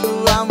espaço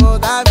do amor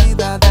da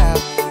vida dela.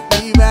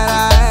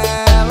 Libera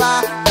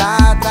ela,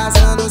 tá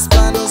atrasando os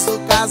panos do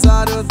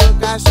casório do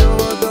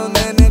cachorro do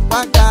neném com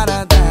a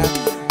cara dela.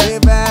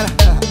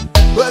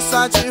 Eu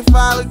só te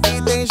falo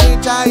que tem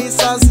gente aí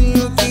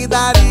sozinho que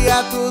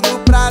daria tudo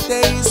pra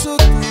ter isso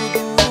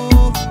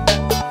tudo.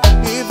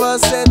 E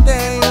você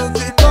tem o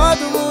que todo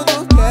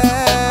mundo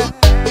quer,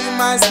 e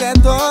mais quer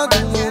todo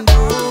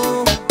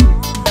mundo.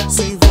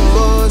 Se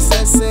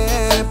você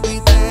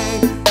sempre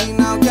tem e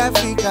não quer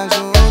ficar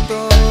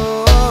junto,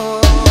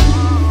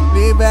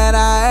 libera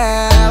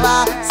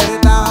ela, cê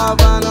tá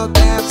roubando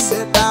tempo,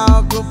 cê tá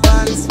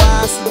ocupando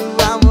espaço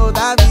do amor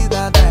da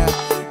vida dela.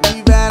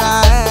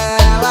 Libera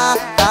ela,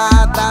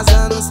 tá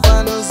atrasando os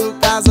panos do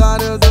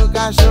casório do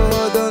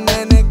cachorro do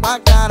neném com a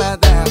cara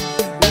dela.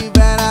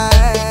 Libera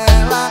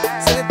ela,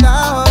 cê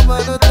tá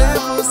roubando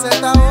tempo, cê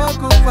tá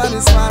ocupando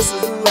espaço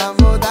do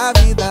amor da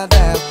vida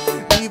dela.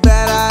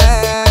 Libera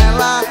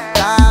ela,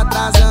 tá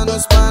atrasando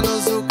os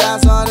panos do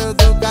casório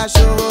do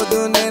cachorro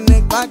do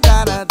neném com a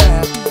cara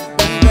dela.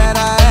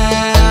 Libera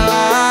ela.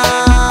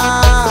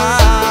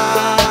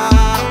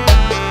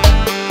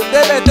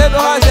 TBT do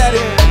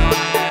Rogerinho.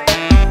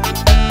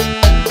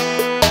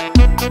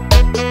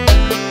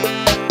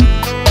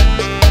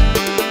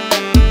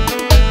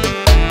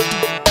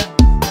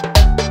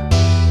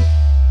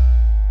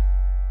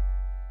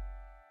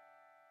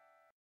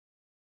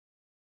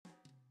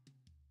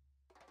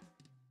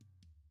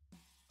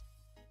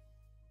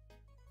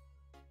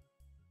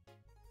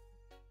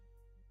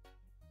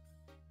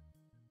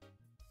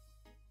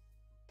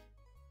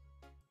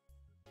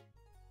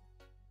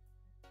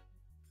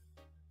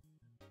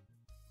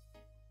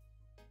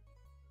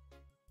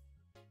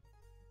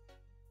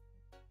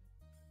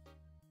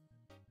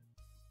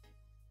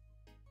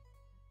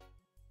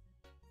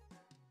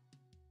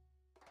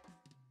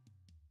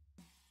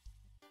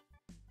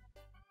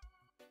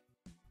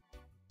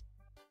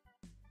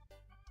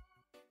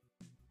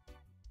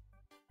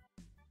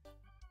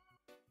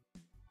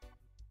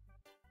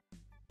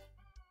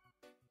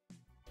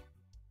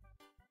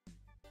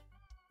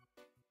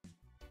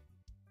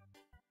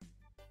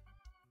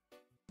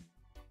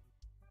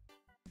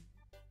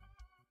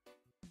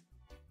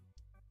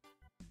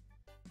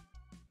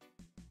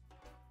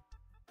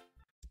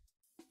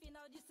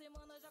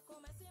 semana eu já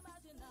começo a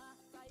imaginar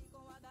sair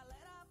com a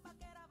galera